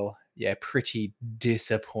feel, pretty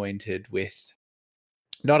disappointed with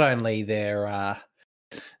not only their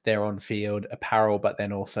on-field apparel, but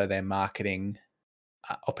then also their marketing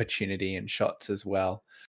opportunity and shots as well.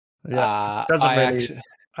 Yeah, it doesn't really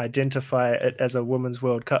identify it as a women's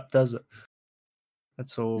World Cup, does it?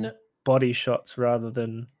 It's all body shots rather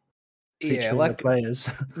than featuring the players.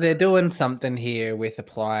 They're doing something here with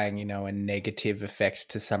applying, a negative effect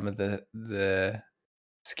to some of the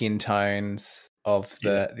skin tones of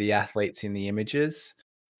the athletes in the images.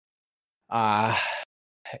 I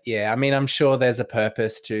mean, I'm sure there's a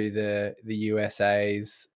purpose to the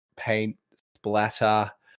USA's paint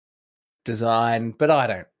splatter design, but I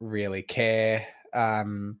don't really care. I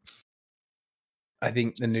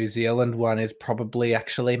think the New Zealand one is probably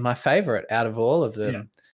actually my favorite out of all of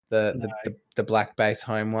them. The black base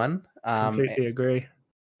home one. Completely agree.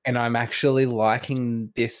 And I'm actually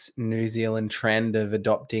liking this New Zealand trend of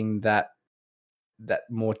adopting that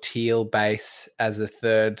more teal base as a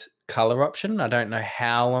third color option. I don't know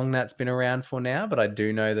how long that's been around for now, but I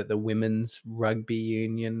do know that the women's rugby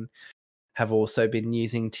union have also been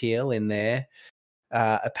using teal in their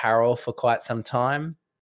apparel for quite some time.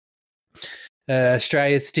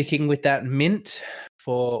 Australia's sticking with that mint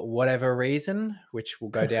for whatever reason, which will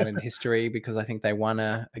go down in history because I think they won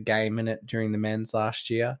a game in it during the men's last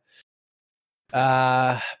year.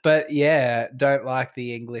 But yeah, don't like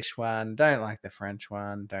the English one, don't like the French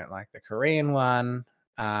one, don't like the Korean one.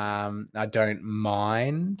 I don't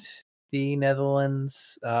mind the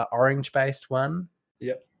Netherlands orange-based one.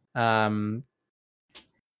 Yep.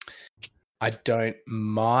 I don't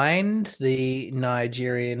mind the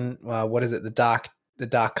Nigerian. What is it? The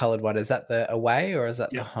dark colored one. Is that the away or is that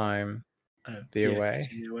the home? The away. It's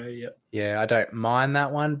the away. Yep. Yeah, I don't mind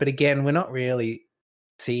that one. But again, we're not really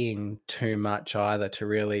seeing too much either to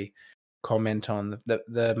really comment on.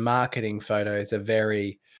 The marketing photos are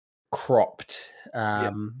very cropped.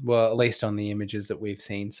 Well, at least on the images that we've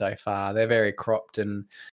seen so far, they're very cropped and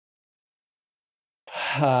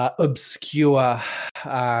obscure.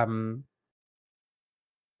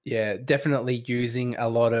 Definitely using a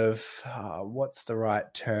lot of what's the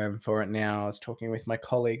right term for it now? I was talking with my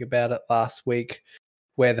colleague about it last week,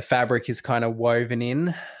 where the fabric is kind of woven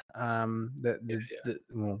in.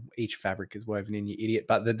 Well, each fabric is woven in, you idiot,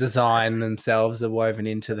 but the design themselves are woven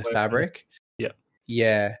into the fabric.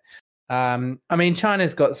 Yeah. I mean,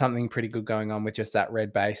 China's got something pretty good going on with just that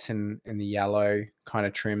red base and the yellow kind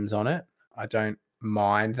of trims on it. I don't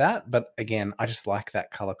mind that, but again, I just like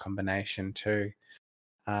that color combination too.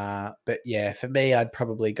 But yeah, for me, I'd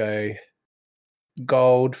probably go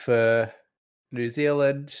gold for New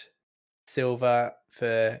Zealand, silver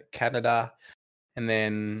for Canada, and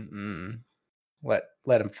then let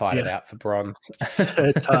them fight it out for bronze.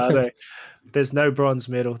 It's hard. Eh? There's no bronze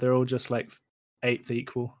medal. They're all just like eighth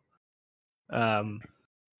equal.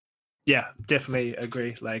 Yeah, definitely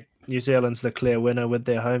agree. Like New Zealand's the clear winner with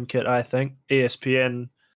their home kit, I think. ESPN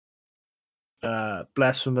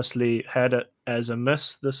blasphemously had it as a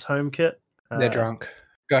miss, this home kit. They're drunk.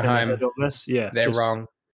 Go home. Miss. Yeah, they're wrong.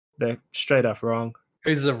 They're straight up wrong.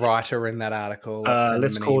 Who's the writer in that article?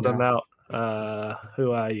 Let's call them out.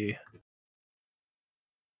 Who are you?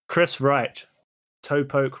 Chris Wright, toe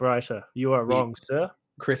poke writer. You are wrong, sir.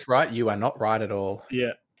 Chris Wright, you are not right at all.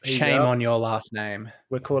 Yeah. Shame on your last name.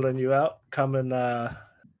 We're calling you out. Come and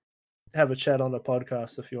have a chat on the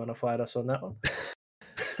podcast if you want to fight us on that one.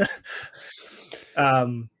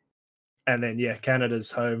 And then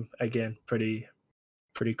Canada's home again. Pretty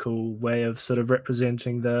cool way of sort of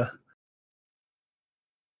representing the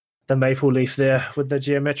maple leaf there with the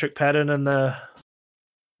geometric pattern and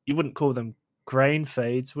you wouldn't call them grain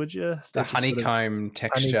fades, would you? The honeycomb sort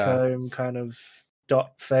of texture. Honeycomb kind of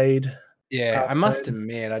dot fade. Yeah, I must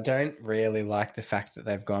admit, I don't really like the fact that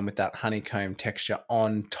they've gone with that honeycomb texture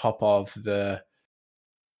on top of the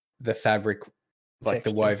fabric, like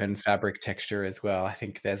the woven fabric texture as well. I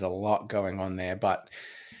think there's a lot going on there, but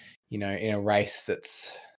in a race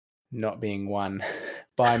that's not being won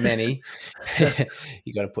by many,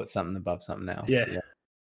 you got to put something above something else. Yeah.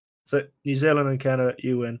 So New Zealand and Canada,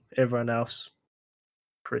 you win. Everyone else,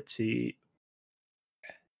 pretty.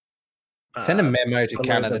 Send a memo to below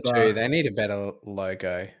Canada the bar. too. They need a better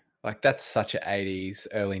logo. Like that's such an 80s,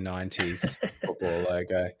 early 90s football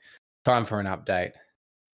logo. Time for an update.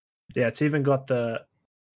 Yeah, it's even got the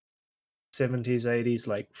 70s, 80s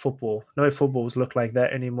like football. No footballs look like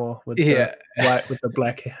that anymore with the white with the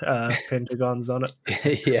black pentagons on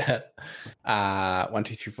it. Yeah. 1,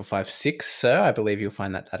 2, 3, 4, 5, 6. So I believe you'll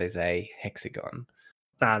find that is a hexagon.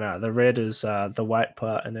 No, the red is the white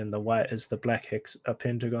part, and then the white is the black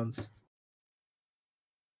pentagons.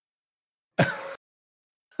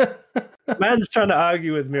 Man's trying to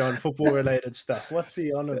argue with me on football-related stuff. What's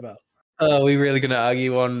he on about? Oh, we're really going to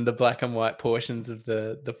argue on the black and white portions of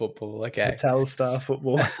the football. Okay. The Telstar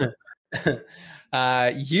football.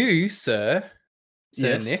 You, Sir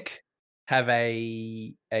Yes. Nick, have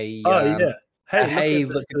a yeah. Hey,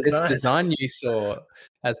 look at this design you saw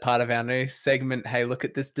as part of our new segment. Hey, look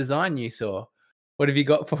at this design you saw. What have you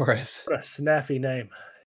got for us? What a snappy name.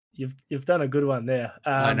 You've done a good one there.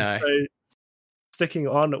 I know. So sticking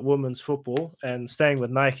on at women's football and staying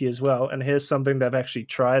with Nike as well, and here's something they've actually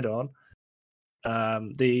tried on.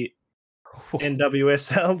 The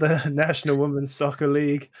NWSL, the National Women's Soccer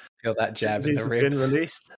League. Feel that jab in the ribs. Been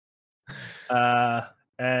released.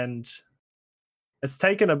 And it's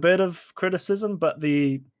taken a bit of criticism, but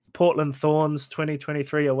the Portland Thorns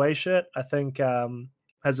 2023 away shirt, I think,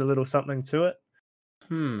 has a little something to it.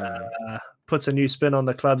 Puts a new spin on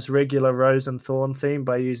the club's regular rose and thorn theme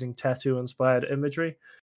by using tattoo-inspired imagery.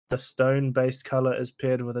 The stone-based color is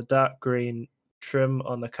paired with a dark green trim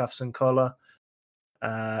on the cuffs and collar,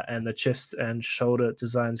 and the chest and shoulder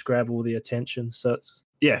designs grab all the attention. So it's,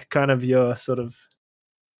 kind of your sort of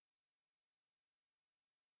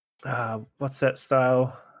what's that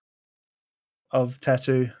style of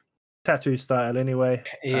tattoo style anyway?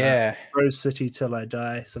 Yeah. Rose City Till I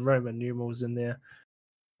Die. Some Roman numerals in there.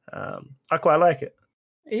 I quite like it.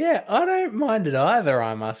 Yeah, I don't mind it either,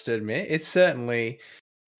 I must admit. It's certainly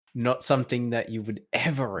not something that you would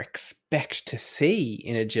ever expect to see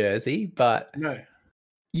in a jersey, but no.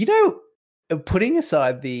 Putting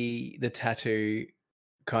aside the tattoo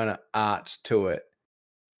kind of art to it,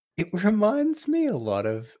 it reminds me a lot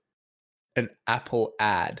of an Apple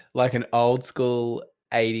ad, like an old school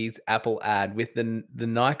 80s Apple ad with the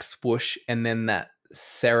Nike swoosh and then that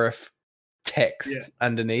serif text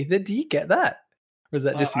underneath it. Do you get that? Or is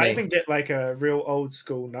that just me? I even get like a real old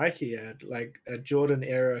school Nike ad, like a Jordan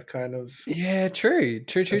era kind of. Yeah, true.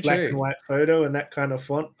 Black and white photo and that kind of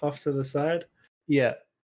font off to the side. Yeah.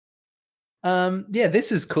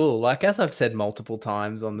 This is cool. Like, as I've said multiple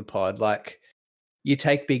times on the pod, like, you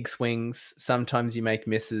take big swings, sometimes you make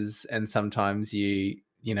misses, and sometimes you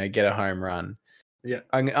get a home run. Yeah.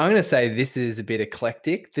 I'm going to say this is a bit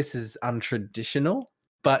eclectic. This is untraditional,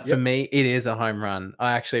 but for me, it is a home run.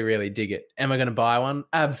 I actually really dig it. Am I going to buy one?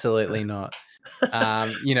 Absolutely not.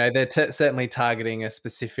 They're certainly targeting a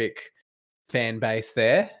specific fan base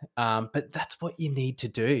there, but that's what you need to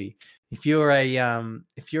do. If you're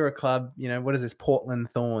a club, what is this,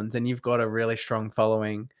 Portland Thorns, and you've got a really strong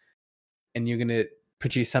following, and you're going to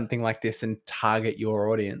produce something like this and target your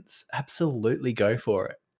audience, absolutely go for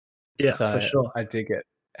it. Yeah, for sure. I dig it.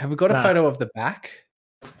 Have we got a photo of the back?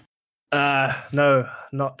 No,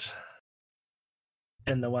 not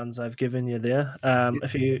in the ones I've given you there.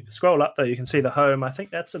 If you scroll up, though, you can see the home. I think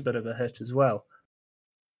that's a bit of a hit as well.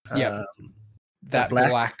 Yeah, that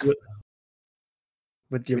black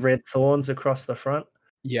with your red thorns across the front.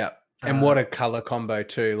 Yeah, and what a color combo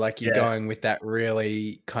too. Like you're going with that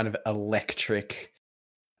really kind of electric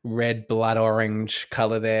red blood orange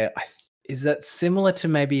color there. Is that similar to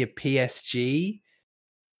maybe a PSG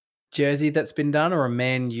jersey that's been done, or a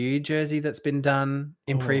Man U jersey that's been done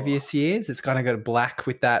in previous years? It's kind of got a black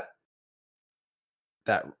with that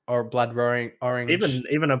or blood orange.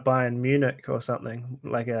 Even a Bayern Munich or something,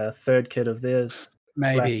 like a third kit of theirs.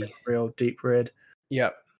 Maybe real deep red.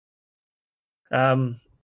 Yep.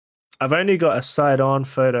 I've only got a side-on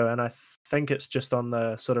photo, and I think it's just on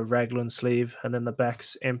the sort of raglan sleeve, and then the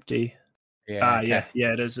back's empty. Yeah.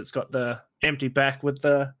 Yeah, it is. It's got the empty back with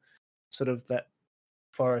the sort of that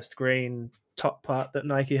forest green top part that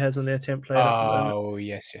Nike has on their template. Oh,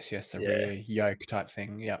 yes. The rear yoke type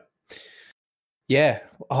thing. Yep. Yeah.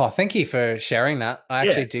 Oh, thank you for sharing that. I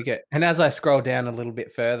actually dig it. And as I scroll down a little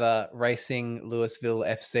bit further, Racing Louisville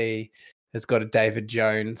FC has got a David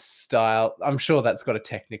Jones style. I'm sure that's got a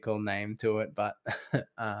technical name to it, but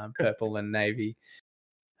purple and navy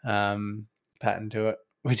pattern to it,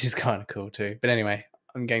 which is kind of cool too. But anyway,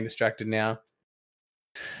 I'm getting distracted now.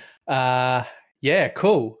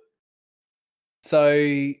 Cool.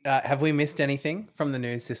 So have we missed anything from the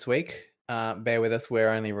news this week? Bear with us. We're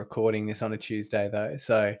only recording this on a Tuesday, though,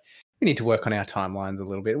 so we need to work on our timelines a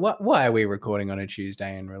little bit. Why are we recording on a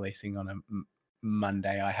Tuesday and releasing on a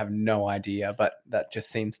Monday? I have no idea, but that just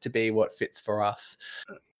seems to be what fits for us.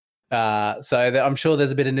 I'm sure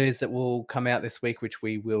there's a bit of news that will come out this week, which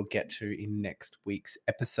we will get to in next week's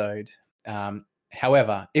episode.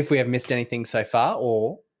 However, if we have missed anything so far,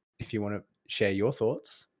 or if you want to share your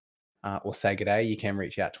thoughts or say good day, you can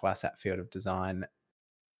reach out to us at Field of Design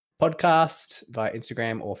Podcast via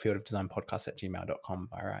Instagram or fieldofdesignpodcast@gmail.com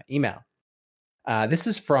via our email. This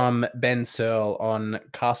is from Ben Searle on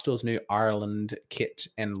Castor's new Ireland kit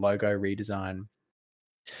and logo redesign.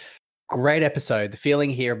 Great episode. The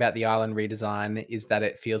feeling here about the Ireland redesign is that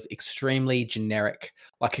it feels extremely generic,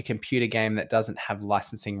 like a computer game that doesn't have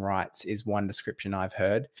licensing rights, is one description I've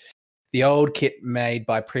heard. The old kit made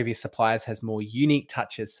by previous suppliers has more unique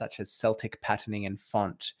touches such as Celtic patterning and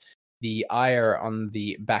font. The IR on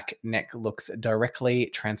the back neck looks directly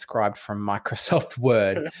transcribed from Microsoft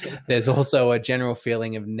Word. There's also a general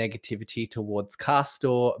feeling of negativity towards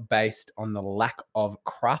Castor based on the lack of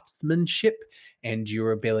craftsmanship and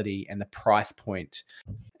durability and the price point.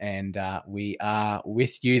 And we are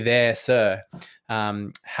with you there, sir.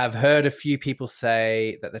 Have heard a few people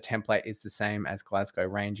say that the template is the same as Glasgow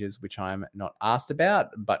Rangers, which I'm not asked about,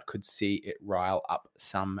 but could see it rile up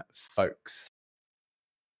some folks.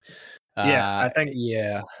 I think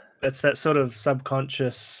it's that sort of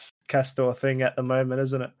subconscious Castor thing at the moment,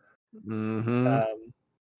 isn't it? Mm-hmm.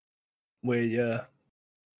 Where you're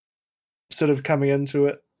sort of coming into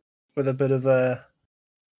it with a bit of a,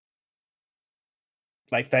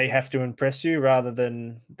 like, they have to impress you rather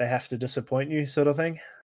than they have to disappoint you sort of thing.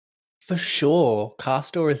 For sure.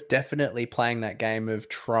 Castor is definitely playing that game of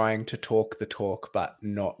trying to talk the talk but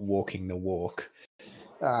not walking the walk.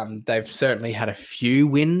 They've certainly had a few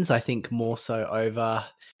wins, I think more so over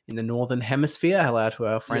in the Northern Hemisphere. Hello to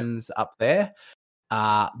our friends up there.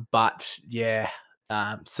 But yeah,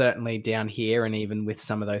 certainly down here and even with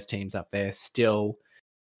some of those teams up there, still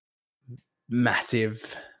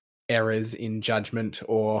massive errors in judgment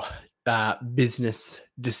or business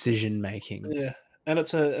decision making. Yeah, and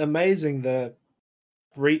it's amazing the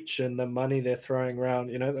reach and the money they're throwing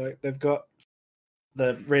around. You know, they've got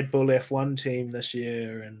the Red Bull F1 team this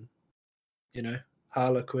year, and you know,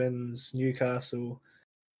 Harlequins, Newcastle,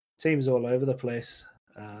 teams all over the place.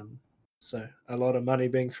 So a lot of money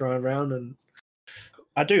being thrown around, and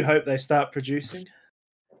I do hope they start producing.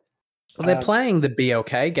 Well, they're playing the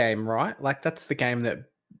BLK game, right? Like that's the game that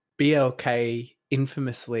BLK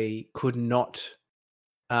infamously could not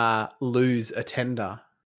lose a tender.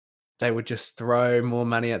 They would just throw more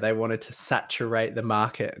money at. They wanted to saturate the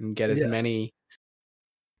market and get as many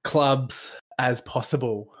clubs as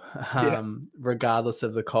possible, regardless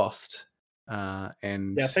of the cost.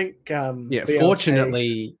 And I think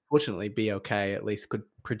BLK, fortunately BLK at least could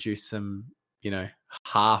produce some, you know,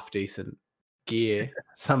 half decent gear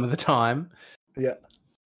some of the time. Yeah.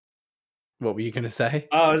 What were you going to say?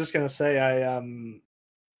 Oh, I was just going to say,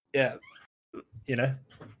 you know,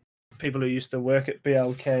 people who used to work at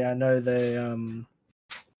BLK, I know they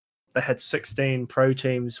had 16 pro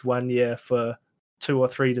teams one year for 2 or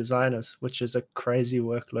 3 designers, which is a crazy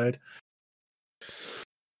workload.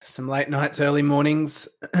 Some late nights, early mornings.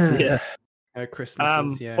 Yeah.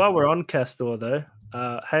 Christmases, yeah. While we're on Castor, though,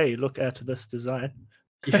 hey, look at this design.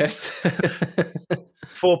 Yes.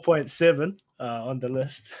 4.7 on the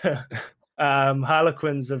list.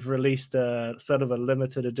 Harlequins have released a sort of a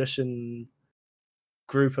limited edition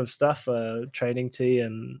group of stuff, a training tee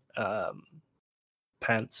and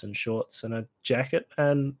pants and shorts and a jacket.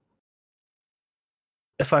 And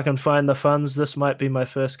if I can find the funds, this might be my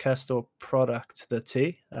first Castor product, the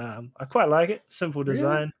tee. I quite like it. Simple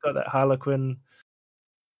design. Got that Harlequin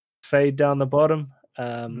fade down the bottom.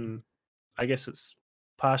 I guess it's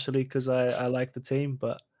partially because I like the team,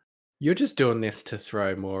 but you're just doing this to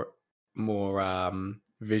throw more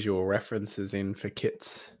visual references in for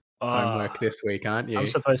Kit's homework this week, aren't you? I'm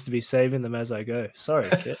supposed to be saving them as I go. Sorry,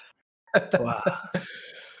 Kit. Wow.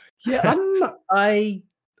 Yeah, I'm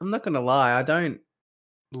not gonna lie. I don't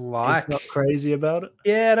like. He's not crazy about it.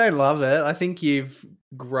 Yeah, I don't love it. I think you've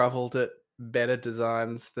groveled at better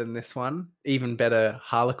designs than this one. Even better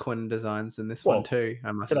Harlequin designs than this one too.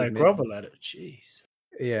 I must admit. Did I grovel at it? Jeez.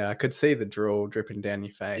 Yeah, I could see the drool dripping down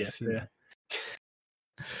your face. Yeah.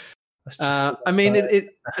 I mean,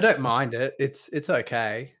 I don't mind it. It's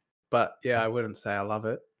okay, but yeah, I wouldn't say I love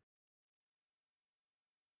it.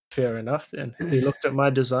 Fair enough. Then he looked at my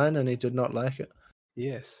design and he did not like it.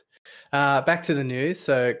 Yes. Back to the news.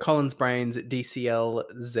 So Collins Brain's DCL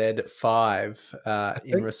Z5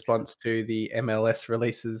 in think response to the MLS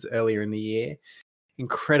releases earlier in the year.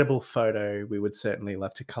 Incredible photo. We would certainly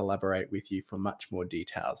love to collaborate with you for much more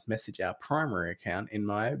details. Message our primary account in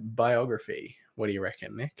my biography. What do you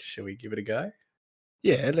reckon, Nick? Shall we give it a go?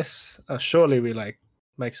 Yeah, let's surely we like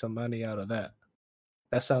make some money out of that.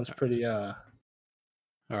 That sounds pretty All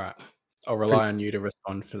right. I'll pretty rely on you to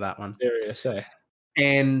respond for that one. serious, eh?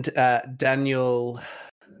 And Daniel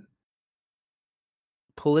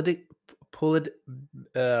Pulid, you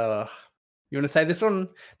want to say this one?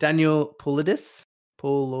 Daniel Pulidis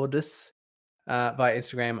via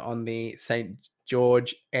Instagram on the St.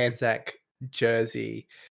 George Anzac jersey.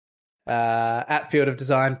 At Field of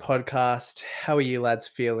Design podcast, how are you lads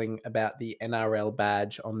feeling about the NRL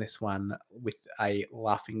badge on this one with a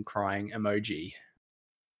laughing, crying emoji?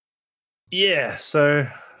 Yeah, so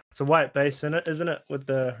it's a white base in it, isn't it? With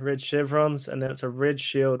the red chevrons, and then it's a red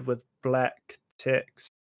shield with black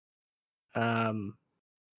text. Kit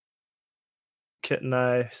and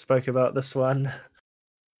I spoke about this one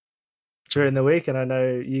during the week, and I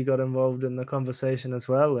know you got involved in the conversation as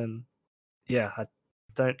well. And yeah, I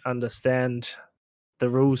don't understand the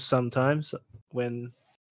rules sometimes when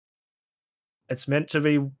it's meant to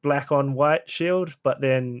be black on white shield, but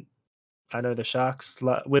then I know the Sharks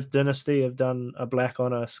with Dynasty have done a black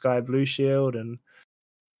on a sky blue shield, and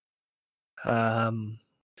all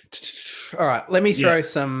right, let me throw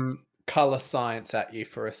some color science at you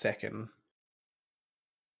for a second.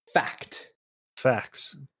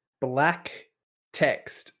 Facts. Black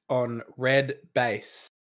text on red base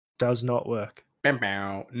Does not work.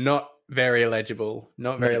 Not very legible.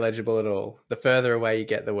 Not very legible at all. The further away you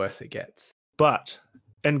get, the worse it gets. But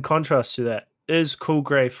in contrast to that, is Cool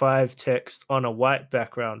Grey 5 text on a white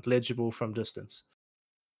background legible from distance?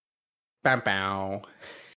 Bow.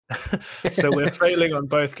 So we're failing on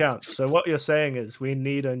both counts. So what you're saying is we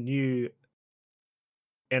need a new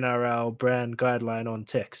NRL brand guideline on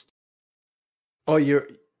text. Oh, you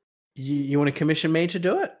want to commission me to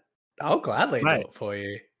do it? I'll gladly do it for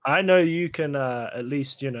you. I know you can at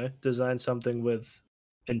least, design something with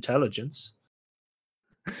intelligence.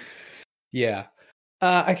 Yeah.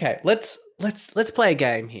 Okay, let's play a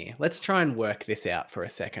game here. Let's try and work this out for a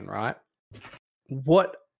second, right?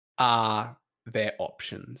 What are their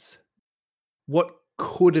options? What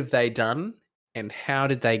could have they done, and how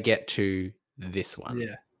did they get to this one?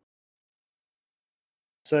 Yeah.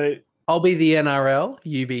 So I'll be the NRL,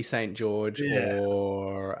 you be St. George,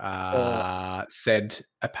 or said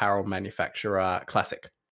apparel manufacturer Classic.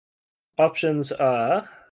 Options are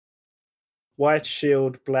white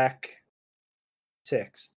shield, black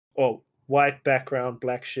text, or white background,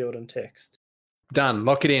 black shield, and text. Done.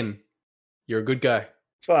 Lock it in. You're a good go.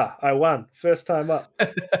 I won. First time up.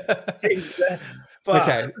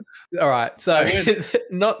 Okay. All right. So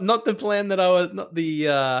not the plan that I was, not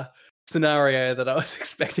the scenario that I was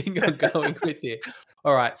expecting on going with here.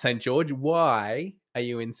 All right, St. George, why are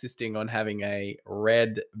you insisting on having a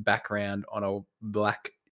red background on a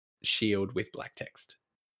black shield with black text?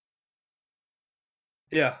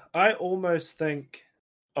 Yeah, I almost think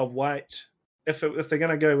a white, if they're going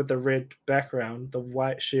to go with the red background, the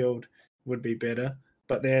white shield would be better.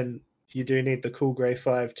 But then you do need the Cool Grey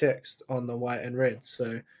 5 text on the white and red.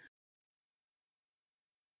 So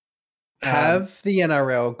have the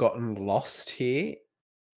NRL gotten lost here,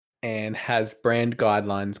 and has brand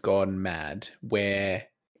guidelines gone mad where,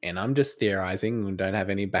 and I'm just theorizing and don't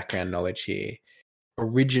have any background knowledge here,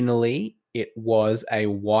 originally it was a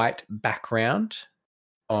white background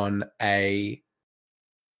on a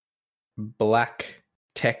black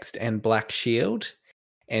text and black shield,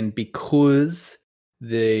 and because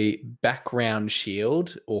the background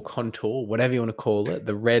shield or contour, whatever you want to call it,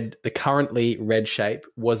 the currently red shape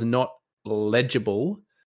was not legible,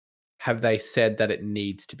 have they said that it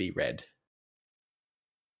needs to be red?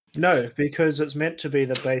 No, because it's meant to be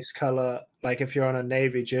the base color. Like if you're on a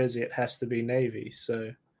navy jersey, it has to be navy.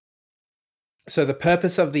 So the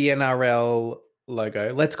purpose of the NRL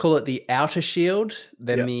logo, let's call it the outer shield,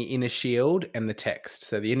 then the inner shield and the text.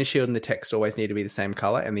 So the inner shield and the text always need to be the same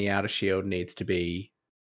color, and the outer shield needs to be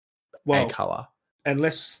a color.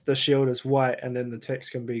 Unless the shield is white and then the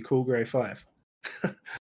text can be Cool Grey 5.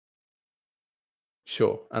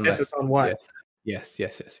 Sure, unless if it's on white. Yes,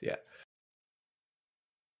 yeah.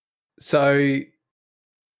 So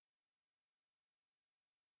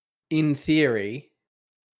in theory,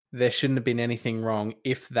 there shouldn't have been anything wrong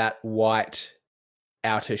if that white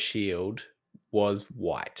outer shield was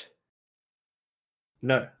white.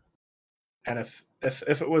 No. And if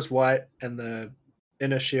it was white and the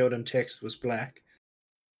inner shield and text was black,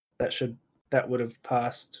 that would have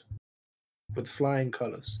passed with flying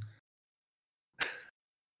colours.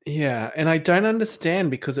 Yeah, and I don't understand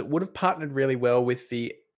because it would have partnered really well with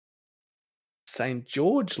the St.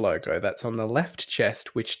 George logo that's on the left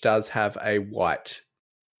chest, which does have a white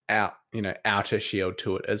outer shield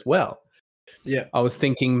to it as well. Yeah, I was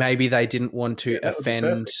thinking maybe they didn't want to that would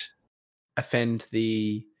be offend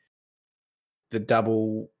the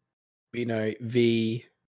double, V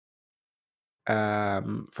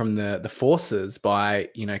from the forces by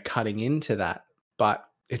cutting into that, but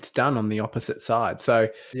it's done on the opposite side. So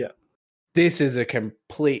yeah. this is a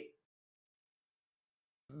complete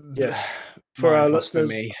Yes. For our mindfuck listeners,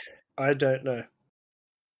 for me. I don't know.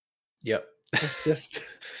 Yep. It's just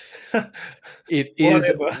It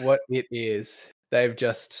is whatever. what it is. They've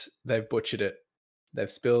butchered it. They've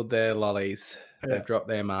spilled their lollies. Yeah. They've dropped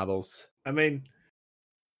their marbles. I mean,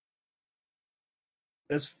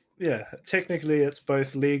 technically it's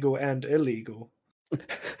both legal and illegal.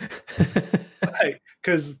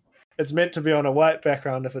 Because it's meant to be on a white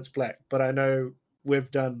background if it's black, but I know we've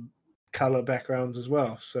done color backgrounds as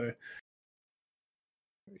well, so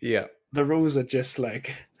yeah, the rules are just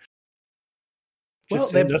like Well,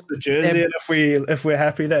 send us the jersey, and if we're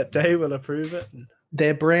happy that day, we'll approve it.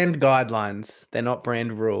 they're brand guidelines. They're not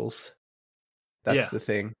brand rules. That's the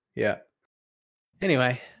thing. Yeah.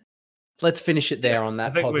 Anyway, let's finish it there on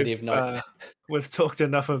that positive note. We've talked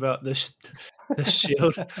enough about the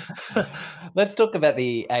shield. Let's talk about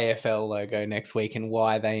the AFL logo next week and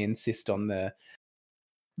why they insist on the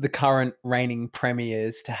current reigning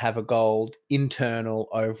premiers to have a gold internal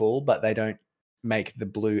oval, but they don't make the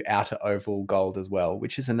blue outer oval gold as well,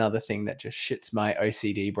 which is another thing that just shits my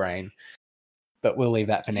OCD brain. But we'll leave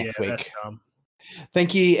that for next week. That's dumb.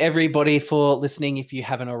 Thank you, everybody, for listening. If you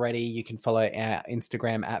haven't already, you can follow our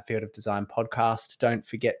Instagram at Field of Design Podcast. Don't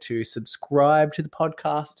forget to subscribe to the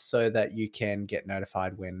podcast so that you can get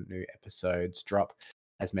notified when new episodes drop.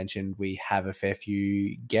 As mentioned, we have a fair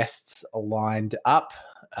few guests lined up.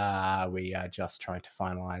 We are just trying to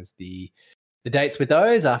finalize the dates with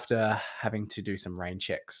those after having to do some rain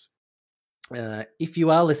checks. If you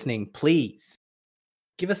are listening, please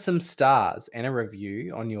give us some stars and a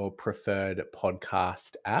review on your preferred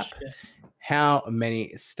podcast app. Sure. How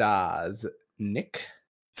many stars, Nick?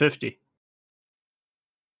 50.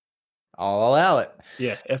 I'll allow it.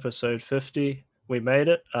 Yeah, episode 50. We made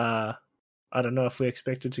it. I don't know if we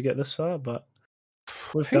expected to get this far, but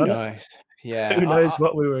we've done it. Yeah. Who knows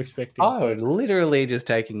what we were expecting? I was literally just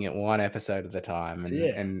taking it one episode at a time.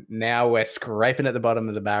 And now we're scraping at the bottom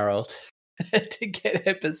of the barrel to get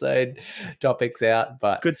episode topics out.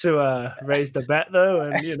 But good to raise the bat though,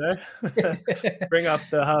 and bring up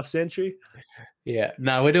the half century. Yeah,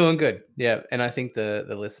 no, we're doing good. Yeah, and I think the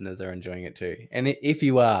listeners are enjoying it too. And if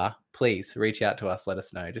you are, please reach out to us. Let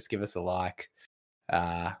us know. Just give us a like.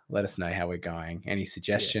 Let us know how we're going. Any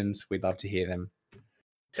suggestions? We'd love to hear them.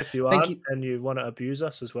 If you are and you want to abuse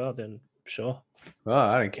us as well, then sure. Oh,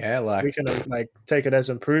 I don't care. We can take it as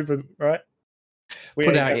improvement, right? We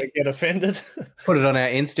ain't gonna get offended. Put it on our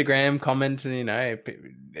Instagram, comment, and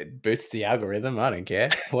it boosts the algorithm. I don't care.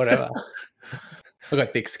 Whatever. I've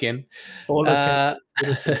got thick skin. All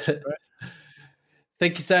attention, right?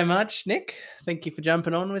 Thank you so much, Nick. Thank you for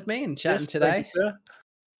jumping on with me and chatting today. Thank you, sir.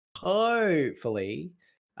 Hopefully,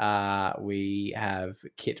 we have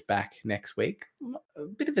Kit back next week. A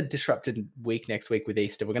bit of a disrupted week next week with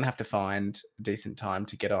Easter. We're going to have to find a decent time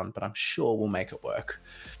to get on, but I'm sure we'll make it work.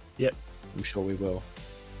 Yep. I'm sure we will.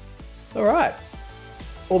 All right.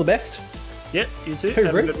 All the best. Yep, you too.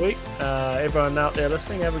 Have a good week. Everyone out there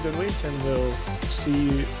listening, have a good week, and we'll see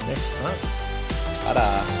you next time.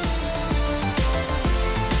 Ta-da.